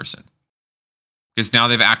demonize that person. Because now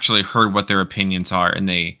they've actually heard what their opinions are, and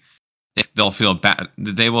they'll feel bad.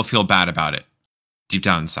 They will feel bad about it deep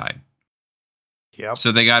down inside. Yep.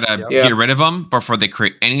 So they gotta get rid of them before they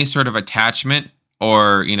create any sort of attachment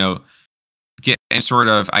or get any sort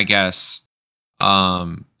of, I guess,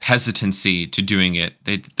 hesitancy to doing it.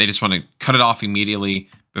 They just want to cut it off immediately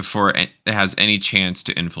before it has any chance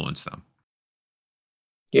to influence them.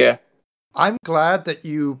 Yeah, I'm glad that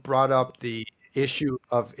you brought up the issue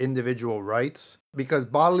of individual rights, because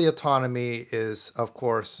bodily autonomy is, of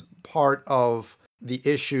course, part of the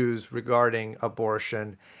issues regarding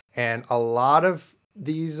abortion. And a lot of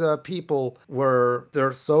these people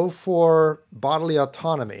they're so for bodily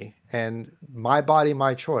autonomy and my body,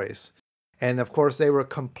 my choice. And of course, they were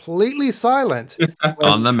completely silent when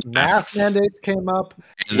on the mask mandates came up.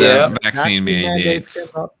 And the vaccine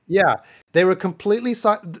mandates came up. Yeah, they were completely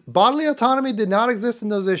silent. Bodily autonomy did not exist in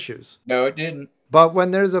those issues. No, it didn't. But when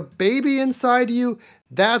there's a baby inside you,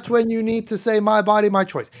 that's when you need to say my body, my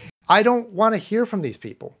choice. I don't want to hear from these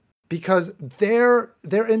people because their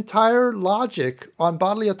entire logic on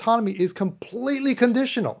bodily autonomy is completely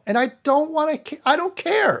conditional. And I don't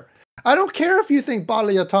care. I don't care if you think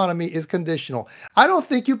bodily autonomy is conditional. I don't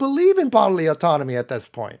think you believe in bodily autonomy at this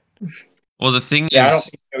point. Well, the thing Yeah, I don't is,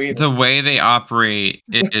 think so either. the way they operate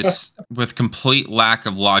is with complete lack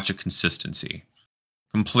of logic consistency.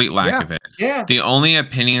 Complete lack Yeah. of it. Yeah. The only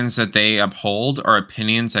opinions that they uphold are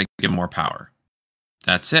opinions that give more power.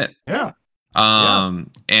 That's it. Yeah.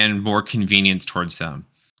 And more convenience towards them.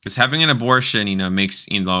 Because having an abortion, makes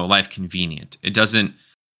life convenient. It doesn't,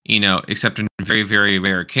 except in very, very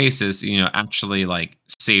rare cases, actually like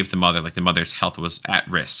save the mother, like the mother's health was at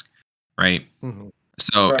risk, right? Mm-hmm.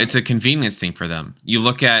 So Right. it's a convenience thing for them. You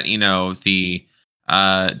look at, the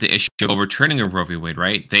issue of overturning of Roe v. Wade,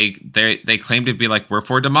 right? They claim to be like, we're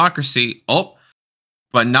for democracy. Oh,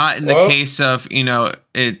 but not in the Well- case of,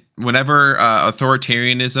 whenever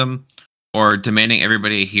authoritarianism or demanding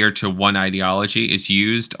everybody adhere to one ideology is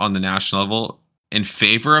used on the national level in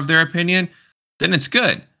favor of their opinion, then it's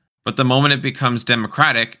good. But the moment it becomes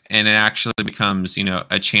democratic and it actually becomes,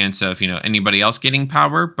 a chance of, anybody else getting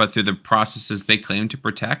power, but through the processes they claim to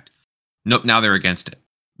protect, nope, now they're against it.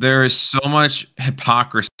 There is so much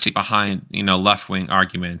hypocrisy behind, left-wing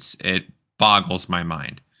arguments. It boggles my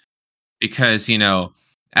mind. Because,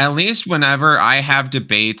 at least whenever I have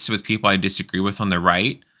debates with people I disagree with on the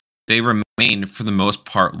right, they remain, for the most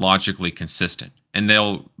part, logically consistent. And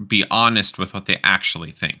they'll be honest with what they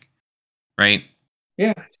actually think. Right?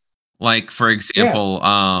 Yeah. Like, for example,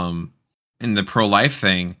 in the pro-life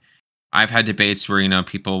thing, I've had debates where,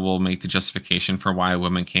 people will make the justification for why a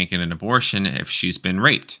woman can't get an abortion if she's been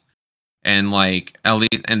raped. And like, at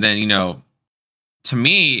least, and then, to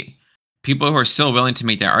me, people who are still willing to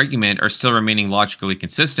make that argument are still remaining logically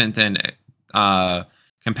consistent than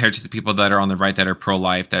compared to the people that are on the right that are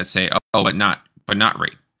pro-life that say, oh, but not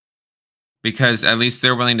rape. Because at least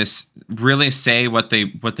they're willing to really say what they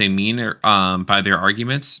mean by their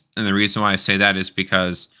arguments. And the reason why I say that is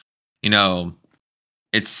because,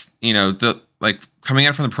 it's, the like coming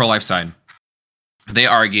out from the pro-life side, they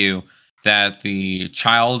argue that the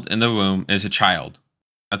child in the womb is a child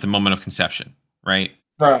at the moment of conception, right?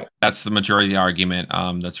 Right. That's the majority of the argument.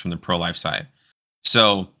 That's from the pro-life side.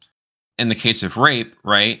 So, in the case of rape,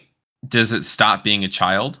 right? Does it stop being a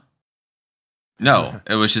child? No,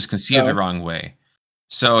 it was just conceived the wrong way.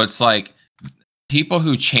 So it's like people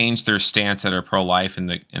who change their stance that are pro-life in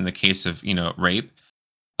the case of rape,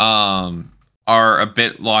 are a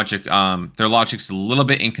bit logic. Their logic's a little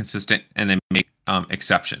bit inconsistent, and they make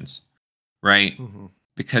exceptions, right? Mm-hmm.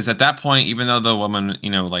 Because at that point, even though the woman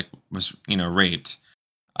was raped,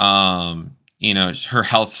 her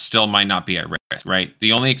health still might not be at risk, right?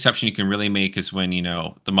 The only exception you can really make is when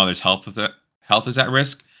the mother's health is at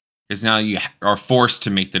risk, because now you are forced to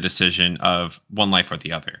make the decision of one life or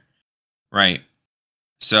the other, right?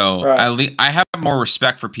 So Right. at least I have more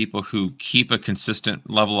respect for people who keep a consistent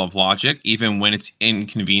level of logic, even when it's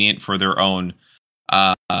inconvenient for their own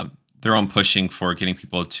pushing for getting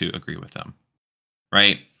people to agree with them,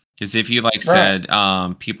 right? Because if you said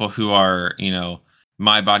people who are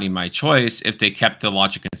my body, my choice, if they kept the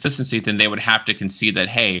logic consistency, then they would have to concede that,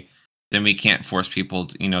 hey, then we can't force people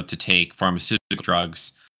to, to take pharmaceutical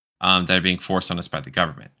drugs that are being forced on us by the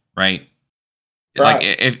government, right? Like,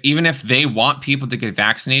 even if they want people to get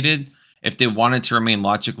vaccinated, if they wanted to remain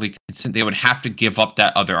logically consistent, they would have to give up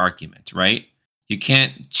that other argument, right? You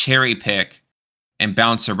can't cherry pick and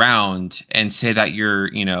bounce around and say that you're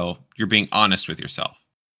being honest with yourself.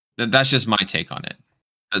 That's just my take on it.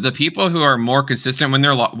 The people who are more consistent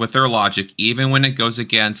when with their logic, even when it goes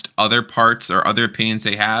against other parts or other opinions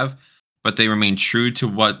they have, but they remain true to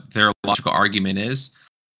what their logical argument is,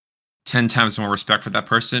 10 times more respect for that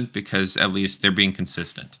person, because at least they're being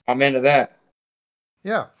consistent. I'm into that.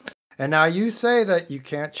 Yeah. And now you say that you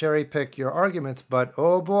can't cherry pick your arguments, but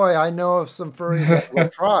oh boy, I know of some furries that will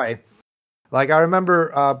try. Like I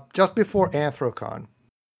remember just before Anthrocon,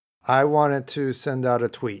 I wanted to send out a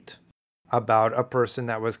tweet about a person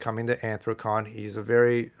that was coming to Anthrocon. He's a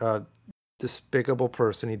very despicable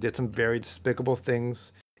person. He did some very despicable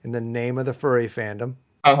things in the name of the furry fandom.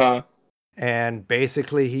 Uh-huh. And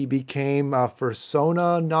basically he became a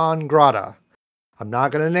persona non grata. I'm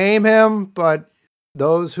not going to name him, but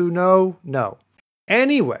those who know.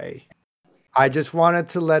 Anyway, I just wanted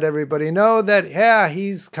to let everybody know that, yeah,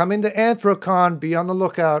 he's coming to Anthrocon. Be on the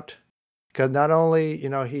lookout. Because not only,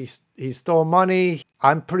 he stole money,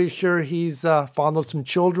 I'm pretty sure he's fondled some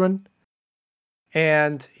children.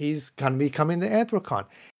 And he's going to be coming to Anthrocon.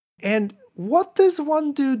 And what this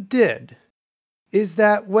one dude did is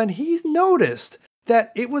that when he noticed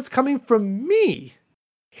that it was coming from me.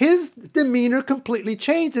 His demeanor completely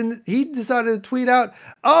changed, and he decided to tweet out,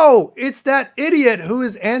 "Oh, it's that idiot who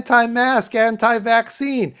is anti-mask,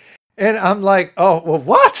 anti-vaccine." And I'm like, "Oh, well,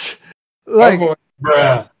 what?" Like,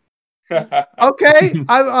 Bruh. okay,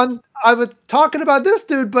 I was talking about this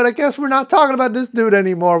dude, but I guess we're not talking about this dude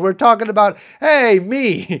anymore. We're talking about, hey,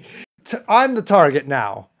 me. I'm the target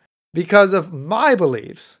now because of my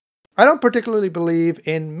beliefs. I don't particularly believe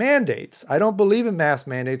in mandates. I don't believe in mask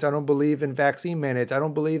mandates. I don't believe in vaccine mandates. I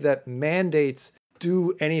don't believe that mandates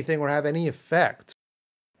do anything or have any effect.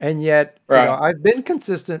 And yet, Right. you know, I've been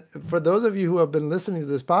consistent. For those of you who have been listening to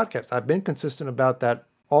this podcast, I've been consistent about that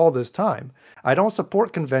all this time. I don't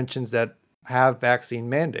support conventions that have vaccine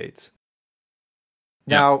mandates.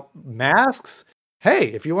 Yeah. Now, masks, hey,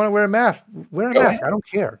 if you want to wear a mask, wear a Go mask. ahead. I don't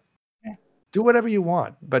care. Yeah. Do whatever you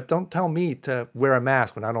want, but don't tell me to wear a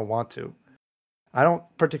mask when I don't want to. I don't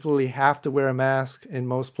particularly have to wear a mask in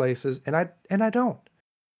most places, and I don't.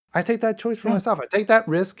 I take that choice for Yeah. myself. I take that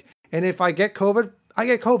risk, and if I get COVID, I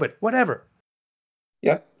get COVID. Whatever.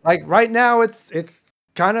 Yeah. Like right now, it's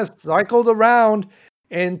kind of cycled around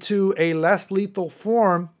into a less lethal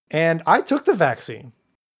form, and I took the vaccine.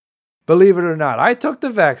 Believe it or not, I took the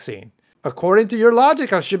vaccine. According to your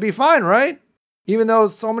logic, I should be fine, right? Even though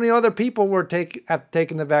so many other people have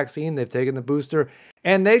taken the vaccine, they've taken the booster,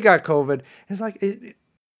 and they got COVID. It's like,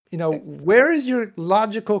 where is your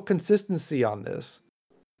logical consistency on this?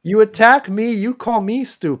 You attack me, you call me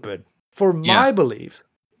stupid for my beliefs,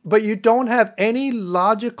 but you don't have any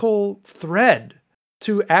logical thread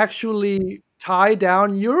to actually tie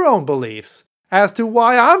down your own beliefs as to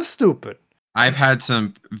why I'm stupid. I've had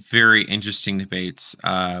some very interesting debates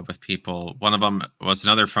with people. One of them was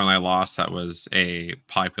another friend I lost that was a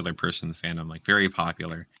popular person in the fandom, like very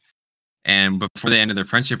popular. And before they ended their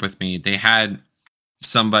friendship with me, they had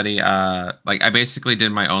somebody like I basically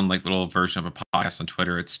did my own like little version of a podcast on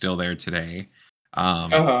Twitter. It's still there today.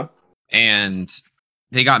 And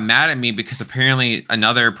they got mad at me because apparently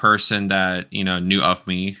another person that knew of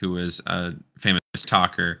me, who was a famous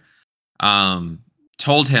talker,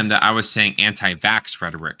 told him that I was saying anti-vax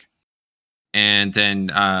rhetoric. And then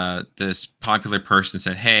this popular person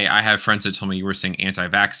said, "Hey, I have friends that told me you were saying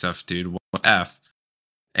anti-vax stuff, dude. What F?"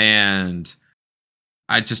 And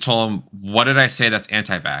I just told him, "What did I say that's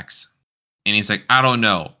anti-vax?" And he's like, "I don't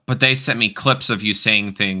know, but they sent me clips of you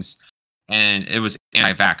saying things and it was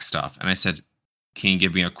anti-vax stuff." And I said, "Can you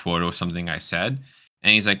give me a quote of something I said?"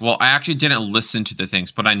 And he's like, "Well, I actually didn't listen to the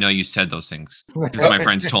things, but I know you said those things because my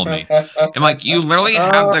friends told me." I'm like, "You literally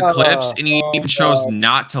have the clips and you even chose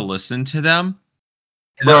not to listen to them?"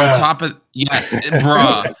 And then on top of, yes,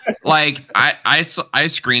 bruh, like I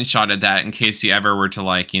screenshotted that in case you ever were to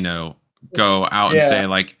like, go out and say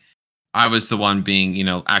like I was the one being,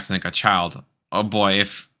 acting like a child. Oh boy,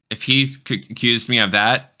 if he accused me of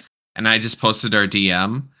that and I just posted our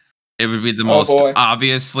DM, it would be the most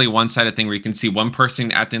obviously one-sided thing where you can see one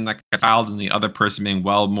person acting like a child and the other person being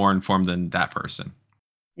well more informed than that person.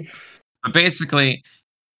 But basically,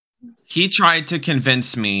 he tried to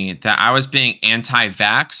convince me that I was being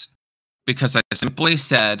anti-vax because I simply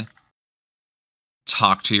said,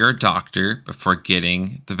 talk to your doctor before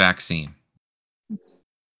getting the vaccine.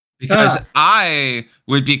 Because I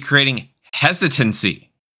would be creating hesitancy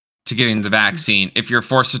to getting the vaccine if you're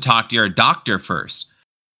forced to talk to your doctor first.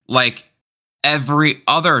 Like every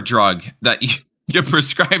other drug that you get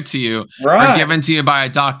prescribed to you or given to you by a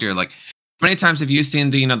doctor. Like, how many times have you seen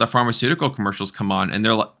the pharmaceutical commercials come on and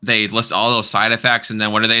they list all those side effects, and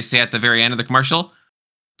then what do they say at the very end of the commercial?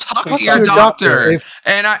 Talk to your doctor.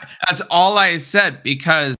 And that's all I said,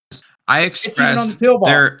 because I expressed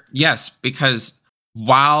because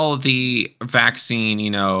while the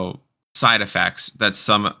vaccine, side effects that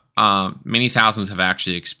some many thousands have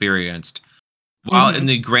actually experienced, while in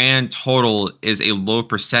the grand total is a low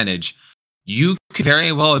percentage, you could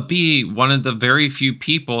very well be one of the very few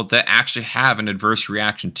people that actually have an adverse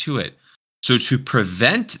reaction to it. So to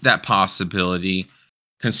prevent that possibility,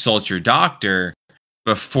 consult your doctor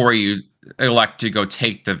before you elect to go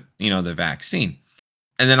take the vaccine.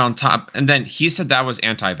 And then he said that was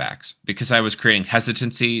anti-vax because I was creating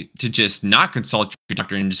hesitancy to just not consult your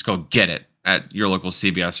doctor and just go get it at your local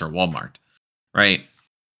CVS or Walmart. Right.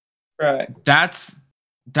 That's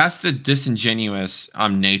the disingenuous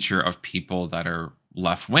nature of people that are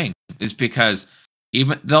left wing, is because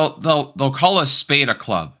even they'll call a spade a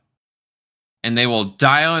club, and they will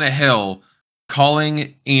die on a hill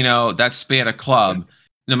calling that spade a club,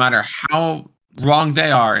 no matter how wrong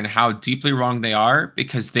they are and how deeply wrong they are,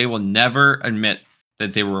 because they will never admit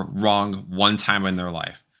that they were wrong one time in their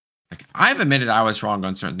life. Like, I've admitted I was wrong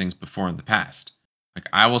on certain things before in the past. Like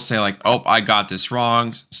I will say like, "Oh, I got this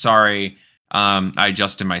wrong. Sorry. I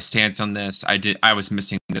adjusted my stance on this. I was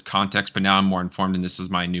missing this context, but now I'm more informed and this is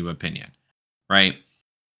my new opinion." Right?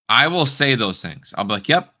 I will say those things. I'll be like,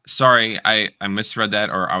 "Yep, sorry. I misread that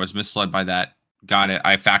or I was misled by that. Got it.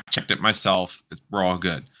 I fact checked it myself. We're all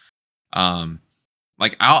good." Um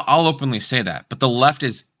like I'll openly say that, but the left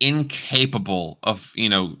is incapable of,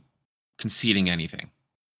 conceding anything.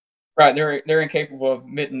 Right. They're incapable of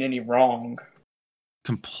admitting any wrong.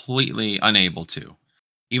 Completely unable to.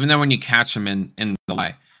 Even though when you catch them in the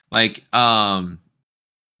lie. Like in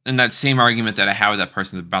that same argument that I had with that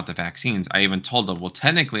person about the vaccines, I even told them, well,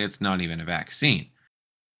 technically it's not even a vaccine.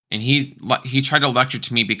 And he tried to lecture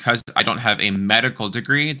to me because I don't have a medical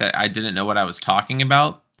degree that I didn't know what I was talking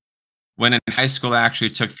about. When in high school, I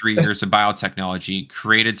actually took 3 years of biotechnology,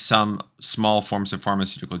 created some small forms of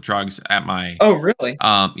pharmaceutical drugs at my Oh, really?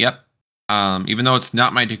 yep. Even though it's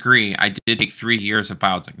not my degree, I did take 3 years of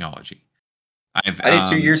biotechnology. I did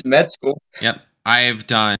 2 years of med school. Yep. I've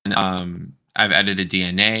edited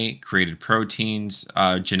DNA, created proteins,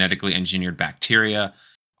 genetically engineered bacteria.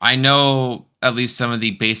 I know at least some of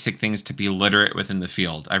the basic things to be literate within the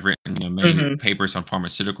field. I've written many Mhm. papers on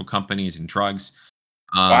pharmaceutical companies and drugs.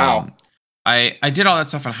 Wow. I did all that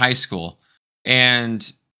stuff in high school,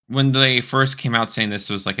 and when they first came out saying this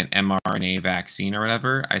was like an mRNA vaccine or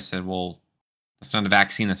whatever, I said, "Well, that's not a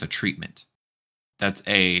vaccine. That's a treatment. That's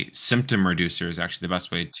a symptom reducer." Is actually the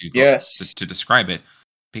best way Yes. to describe it,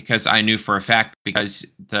 because I knew for a fact because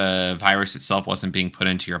the virus itself wasn't being put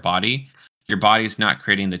into your body's not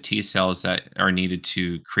creating the T cells that are needed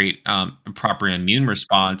to create a proper immune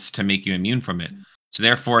response to make you immune from it. So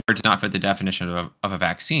therefore, it does not fit the definition of a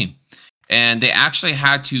vaccine. And they actually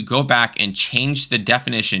had to go back and change the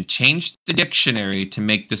definition, change the dictionary to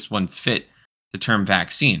make this one fit the term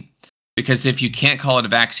vaccine. Because if you can't call it a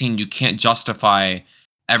vaccine, you can't justify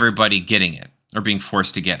everybody getting it or being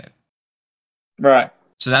forced to get it. Right.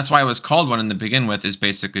 So that's why it was called one in the begin with, is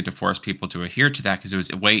basically to force people to adhere to that, because it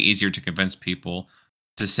was way easier to convince people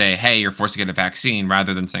to say, "Hey, you're forced to get a vaccine,"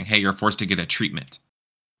 rather than saying, "Hey, you're forced to get a treatment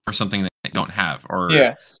for something that you don't have or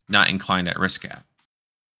Yes. not inclined at risk at."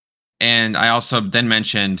 And I also then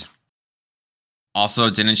mentioned, also,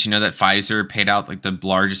 didn't you know that Pfizer paid out like the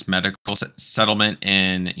largest medical settlement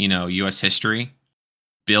in, US history?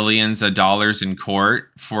 Billions of dollars in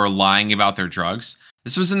court for lying about their drugs.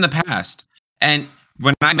 This was in the past. And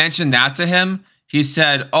when I mentioned that to him, he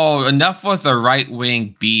said, "Oh, enough with the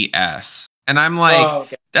right-wing BS." And I'm like, Oh,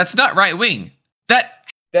 okay. that's not right wing. That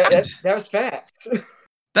happened. That was facts.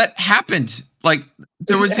 That happened. Like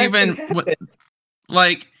there was It even actually happened.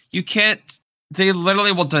 like you can't, they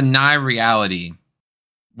literally will deny reality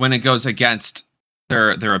when it goes against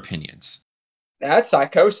their opinions. That's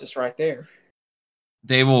psychosis right there.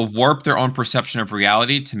 They will warp their own perception of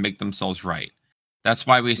reality to make themselves right. That's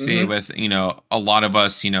why we say Mhm. with, a lot of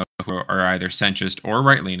us, who are either centrist or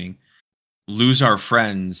right leaning, lose our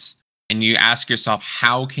friends. And you ask yourself,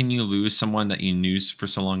 how can you lose someone that you knew for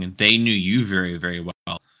so long and they knew you very, very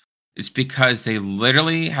well? It's because they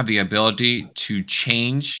literally have the ability to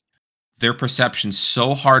change their perception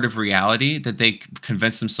so hard of reality that they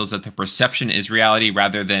convince themselves that the perception is reality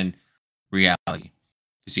rather than reality.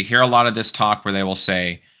 Because you hear a lot of this talk where they will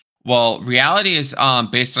say, well, reality is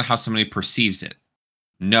based on how somebody perceives it.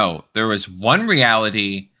 No, there is one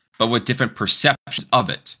reality, but with different perceptions of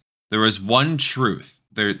it. There is one truth.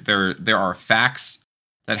 There are facts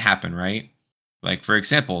that happen, right? Like, for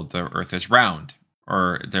example, the earth is round,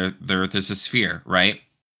 or the earth is a sphere, right?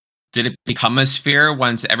 Did it become a sphere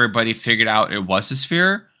once everybody figured out it was a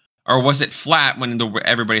sphere? Or was it flat when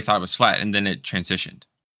everybody thought it was flat and then it transitioned?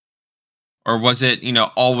 Or was it,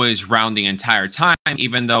 always round the entire time,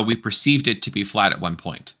 even though we perceived it to be flat at one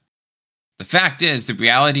point? The fact is, the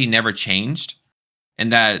reality never changed,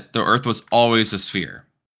 and that the Earth was always a sphere.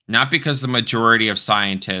 Not because the majority of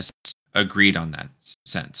scientists agreed on that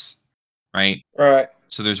sense, right? Right.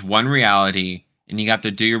 So there's one reality, and you have to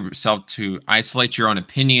do yourself to isolate your own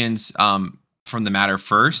opinions from the matter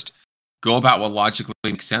first. Go about what logically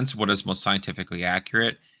makes sense, what is most scientifically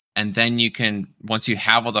accurate, and then you can, once you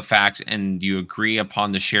have all the facts and you agree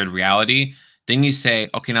upon the shared reality, then you say,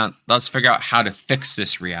 okay, now let's figure out how to fix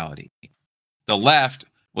this reality. The left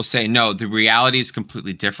will say, no, the reality is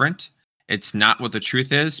completely different. It's not what the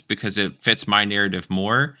truth is because it fits my narrative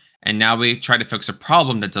more. And now we try to fix a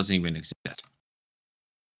problem that doesn't even exist.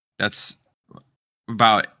 That's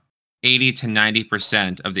about 80 to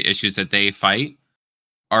 90% of the issues that they fight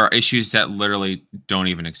are issues that literally don't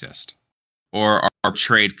even exist or are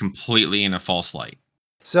portrayed completely in a false light.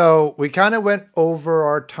 So we kind of went over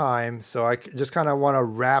our time, so I just kind of want to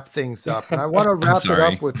wrap things up, and I want to wrap it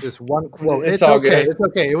sorry. up with this one quote. It's It's all okay. good. It's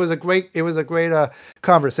okay. It was a great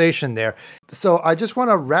conversation there. So I just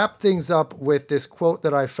want to wrap things up with this quote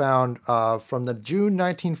that I found from the June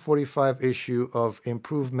 1945 issue of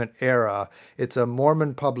Improvement Era. It's a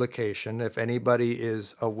Mormon publication. If anybody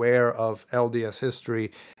is aware of LDS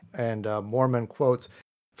history and Mormon quotes.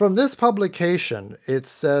 From this publication, it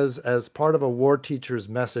says, as part of a war teacher's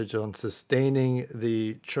message on sustaining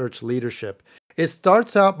the church leadership, it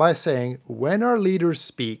starts out by saying, when our leaders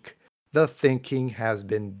speak, the thinking has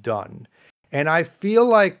been done. And I feel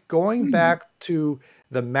like going back to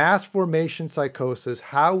the mass formation psychosis,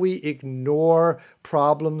 how we ignore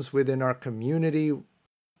problems within our community,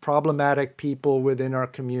 problematic people within our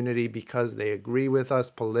community because they agree with us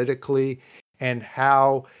politically, and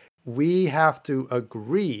how we have to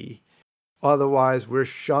agree, otherwise we're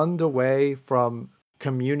shunned away from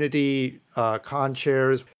community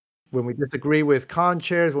con-chairs. When we disagree with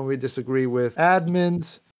con-chairs, when we disagree with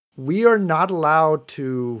admins, we are not allowed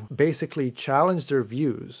to basically challenge their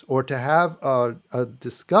views or to have a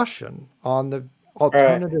discussion on the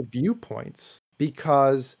alternative viewpoints,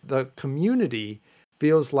 because the community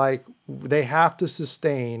feels like they have to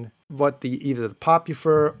sustain what either the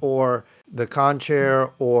popular or the con-chair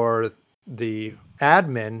or the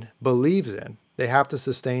admin believes in. They have to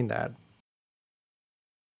sustain that.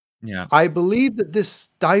 Yeah. I believe that this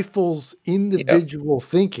stifles individual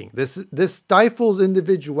thinking. This stifles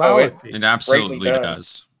individuality. It absolutely Greatly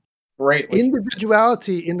does. Greatly.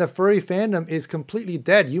 Individuality in the furry fandom is completely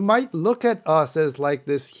dead. You might look at us as like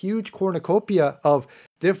this huge cornucopia of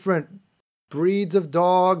different breeds of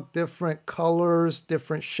dog, different colors,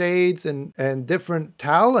 different shades, and different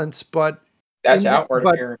talents, but That's outward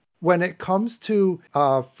but appearance. when it comes to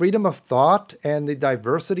freedom of thought and the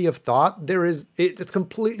diversity of thought, it's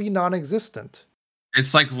completely non-existent.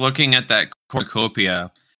 It's like looking at that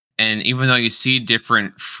cornucopia, and even though you see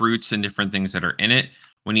different fruits and different things that are in it,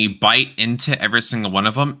 when you bite into every single one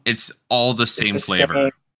of them, it's all the same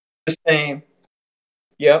flavor. The same.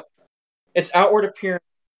 Yep. It's outward appearance.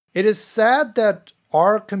 It is sad that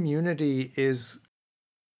our community is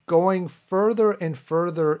going further and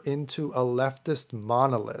further into a leftist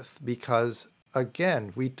monolith because,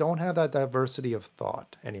 again, we don't have that diversity of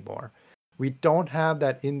thought anymore. We don't have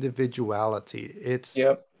that individuality. It's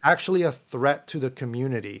actually a threat to the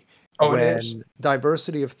community when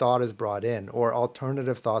diversity of thought is brought in, or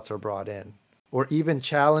alternative thoughts are brought in, or even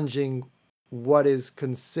challenging what is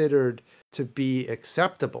considered to be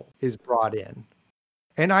acceptable is brought in.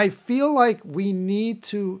 And I feel like we need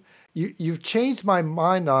to, you've changed my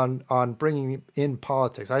mind on bringing in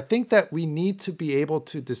politics. I think that we need to be able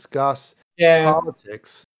to discuss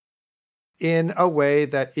politics in a way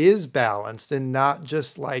that is balanced and not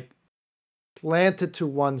just like slanted to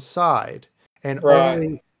one side, and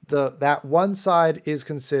only that one side is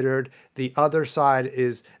considered, the other side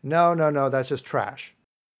is no, that's just trash.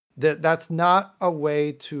 That's not a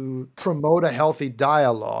way to promote a healthy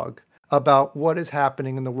dialogue about what is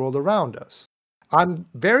happening in the world around us. I'm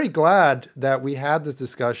very glad that we had this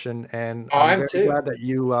discussion, and I'm very glad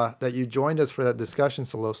that you joined us for that discussion,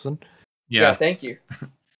 Solosun. Yeah, thank you.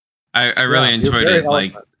 I really enjoyed it.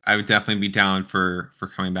 Like, I would definitely be down for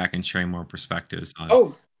coming back and sharing more perspectives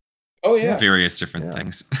on various different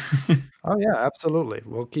things. Oh yeah, absolutely.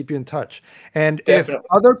 We'll keep you in touch. And if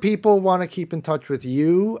other people want to keep in touch with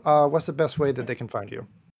you, what's the best way that they can find you?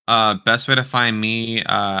 Best way to find me,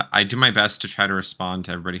 I do my best to try to respond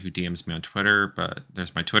to everybody who DMs me on Twitter, but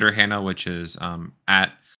there's my Twitter handle, which is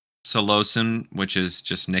at Solosun, which is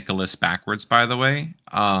just Nicholas backwards, by the way.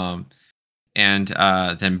 And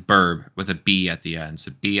then Burb with a B at the end.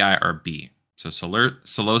 So BIRB. So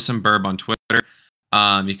Solosun Burb on Twitter.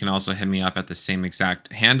 You can also hit me up at the same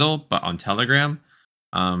exact handle, but on Telegram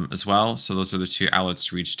as well. So those are the two outlets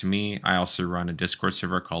to reach to me. I also run a Discord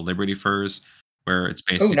server called Liberty Furs, where it's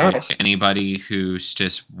basically anybody who's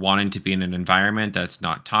just wanting to be in an environment that's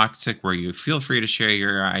not toxic, where you feel free to share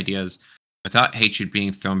your ideas without hatred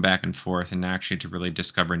being thrown back and forth, and actually to really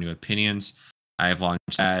discover new opinions. I have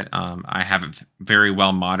launched that. I have it very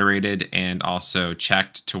well moderated and also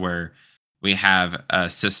checked to where we have a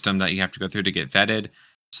system that you have to go through to get vetted.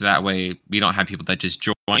 So that way we don't have people that just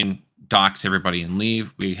join, dox everybody and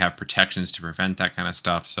leave. We have protections to prevent that kind of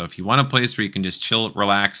stuff. So if you want a place where you can just chill,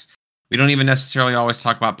 relax, we don't even necessarily always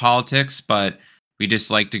talk about politics, but we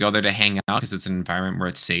just like to go there to hang out because it's an environment where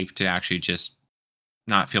it's safe to actually just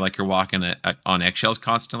not feel like you're walking on eggshells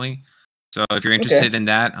constantly. So if you're interested in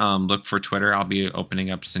that, look for Twitter. I'll be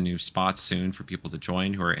opening up some new spots soon for people to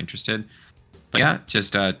join who are interested. But yeah,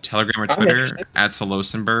 just Telegram or I'm Twitter interested. at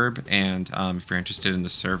Solosenburb, and if you're interested in the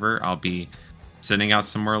server, I'll be sending out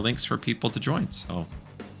some more links for people to join. So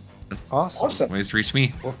that's Awesome. ways to reach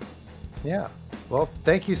me. Yeah. Well,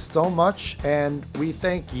 thank you so much. And we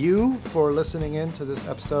thank you for listening in to this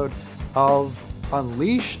episode of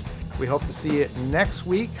Unleashed. We hope to see you next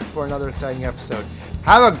week for another exciting episode.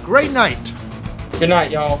 Have a great night. Good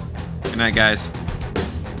night, y'all. Good night, guys.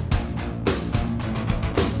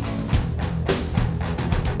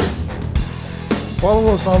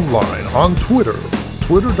 Follow us online on Twitter,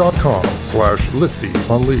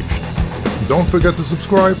 twitter.com/LiftyUnleashed. Don't forget to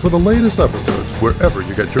subscribe for the latest episodes wherever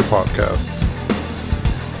you get your podcasts.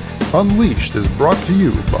 Unleashed is brought to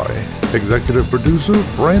you by executive producer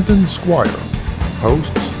Brandon Squire,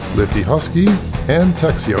 hosts Lifty Husky and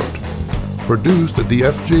Texiot. Produced at the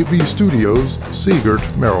FJB Studios,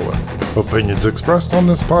 Seagert, Maryland. Opinions expressed on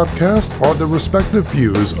this podcast are the respective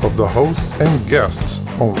views of the hosts and guests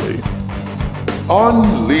only.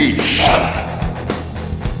 Unleashed!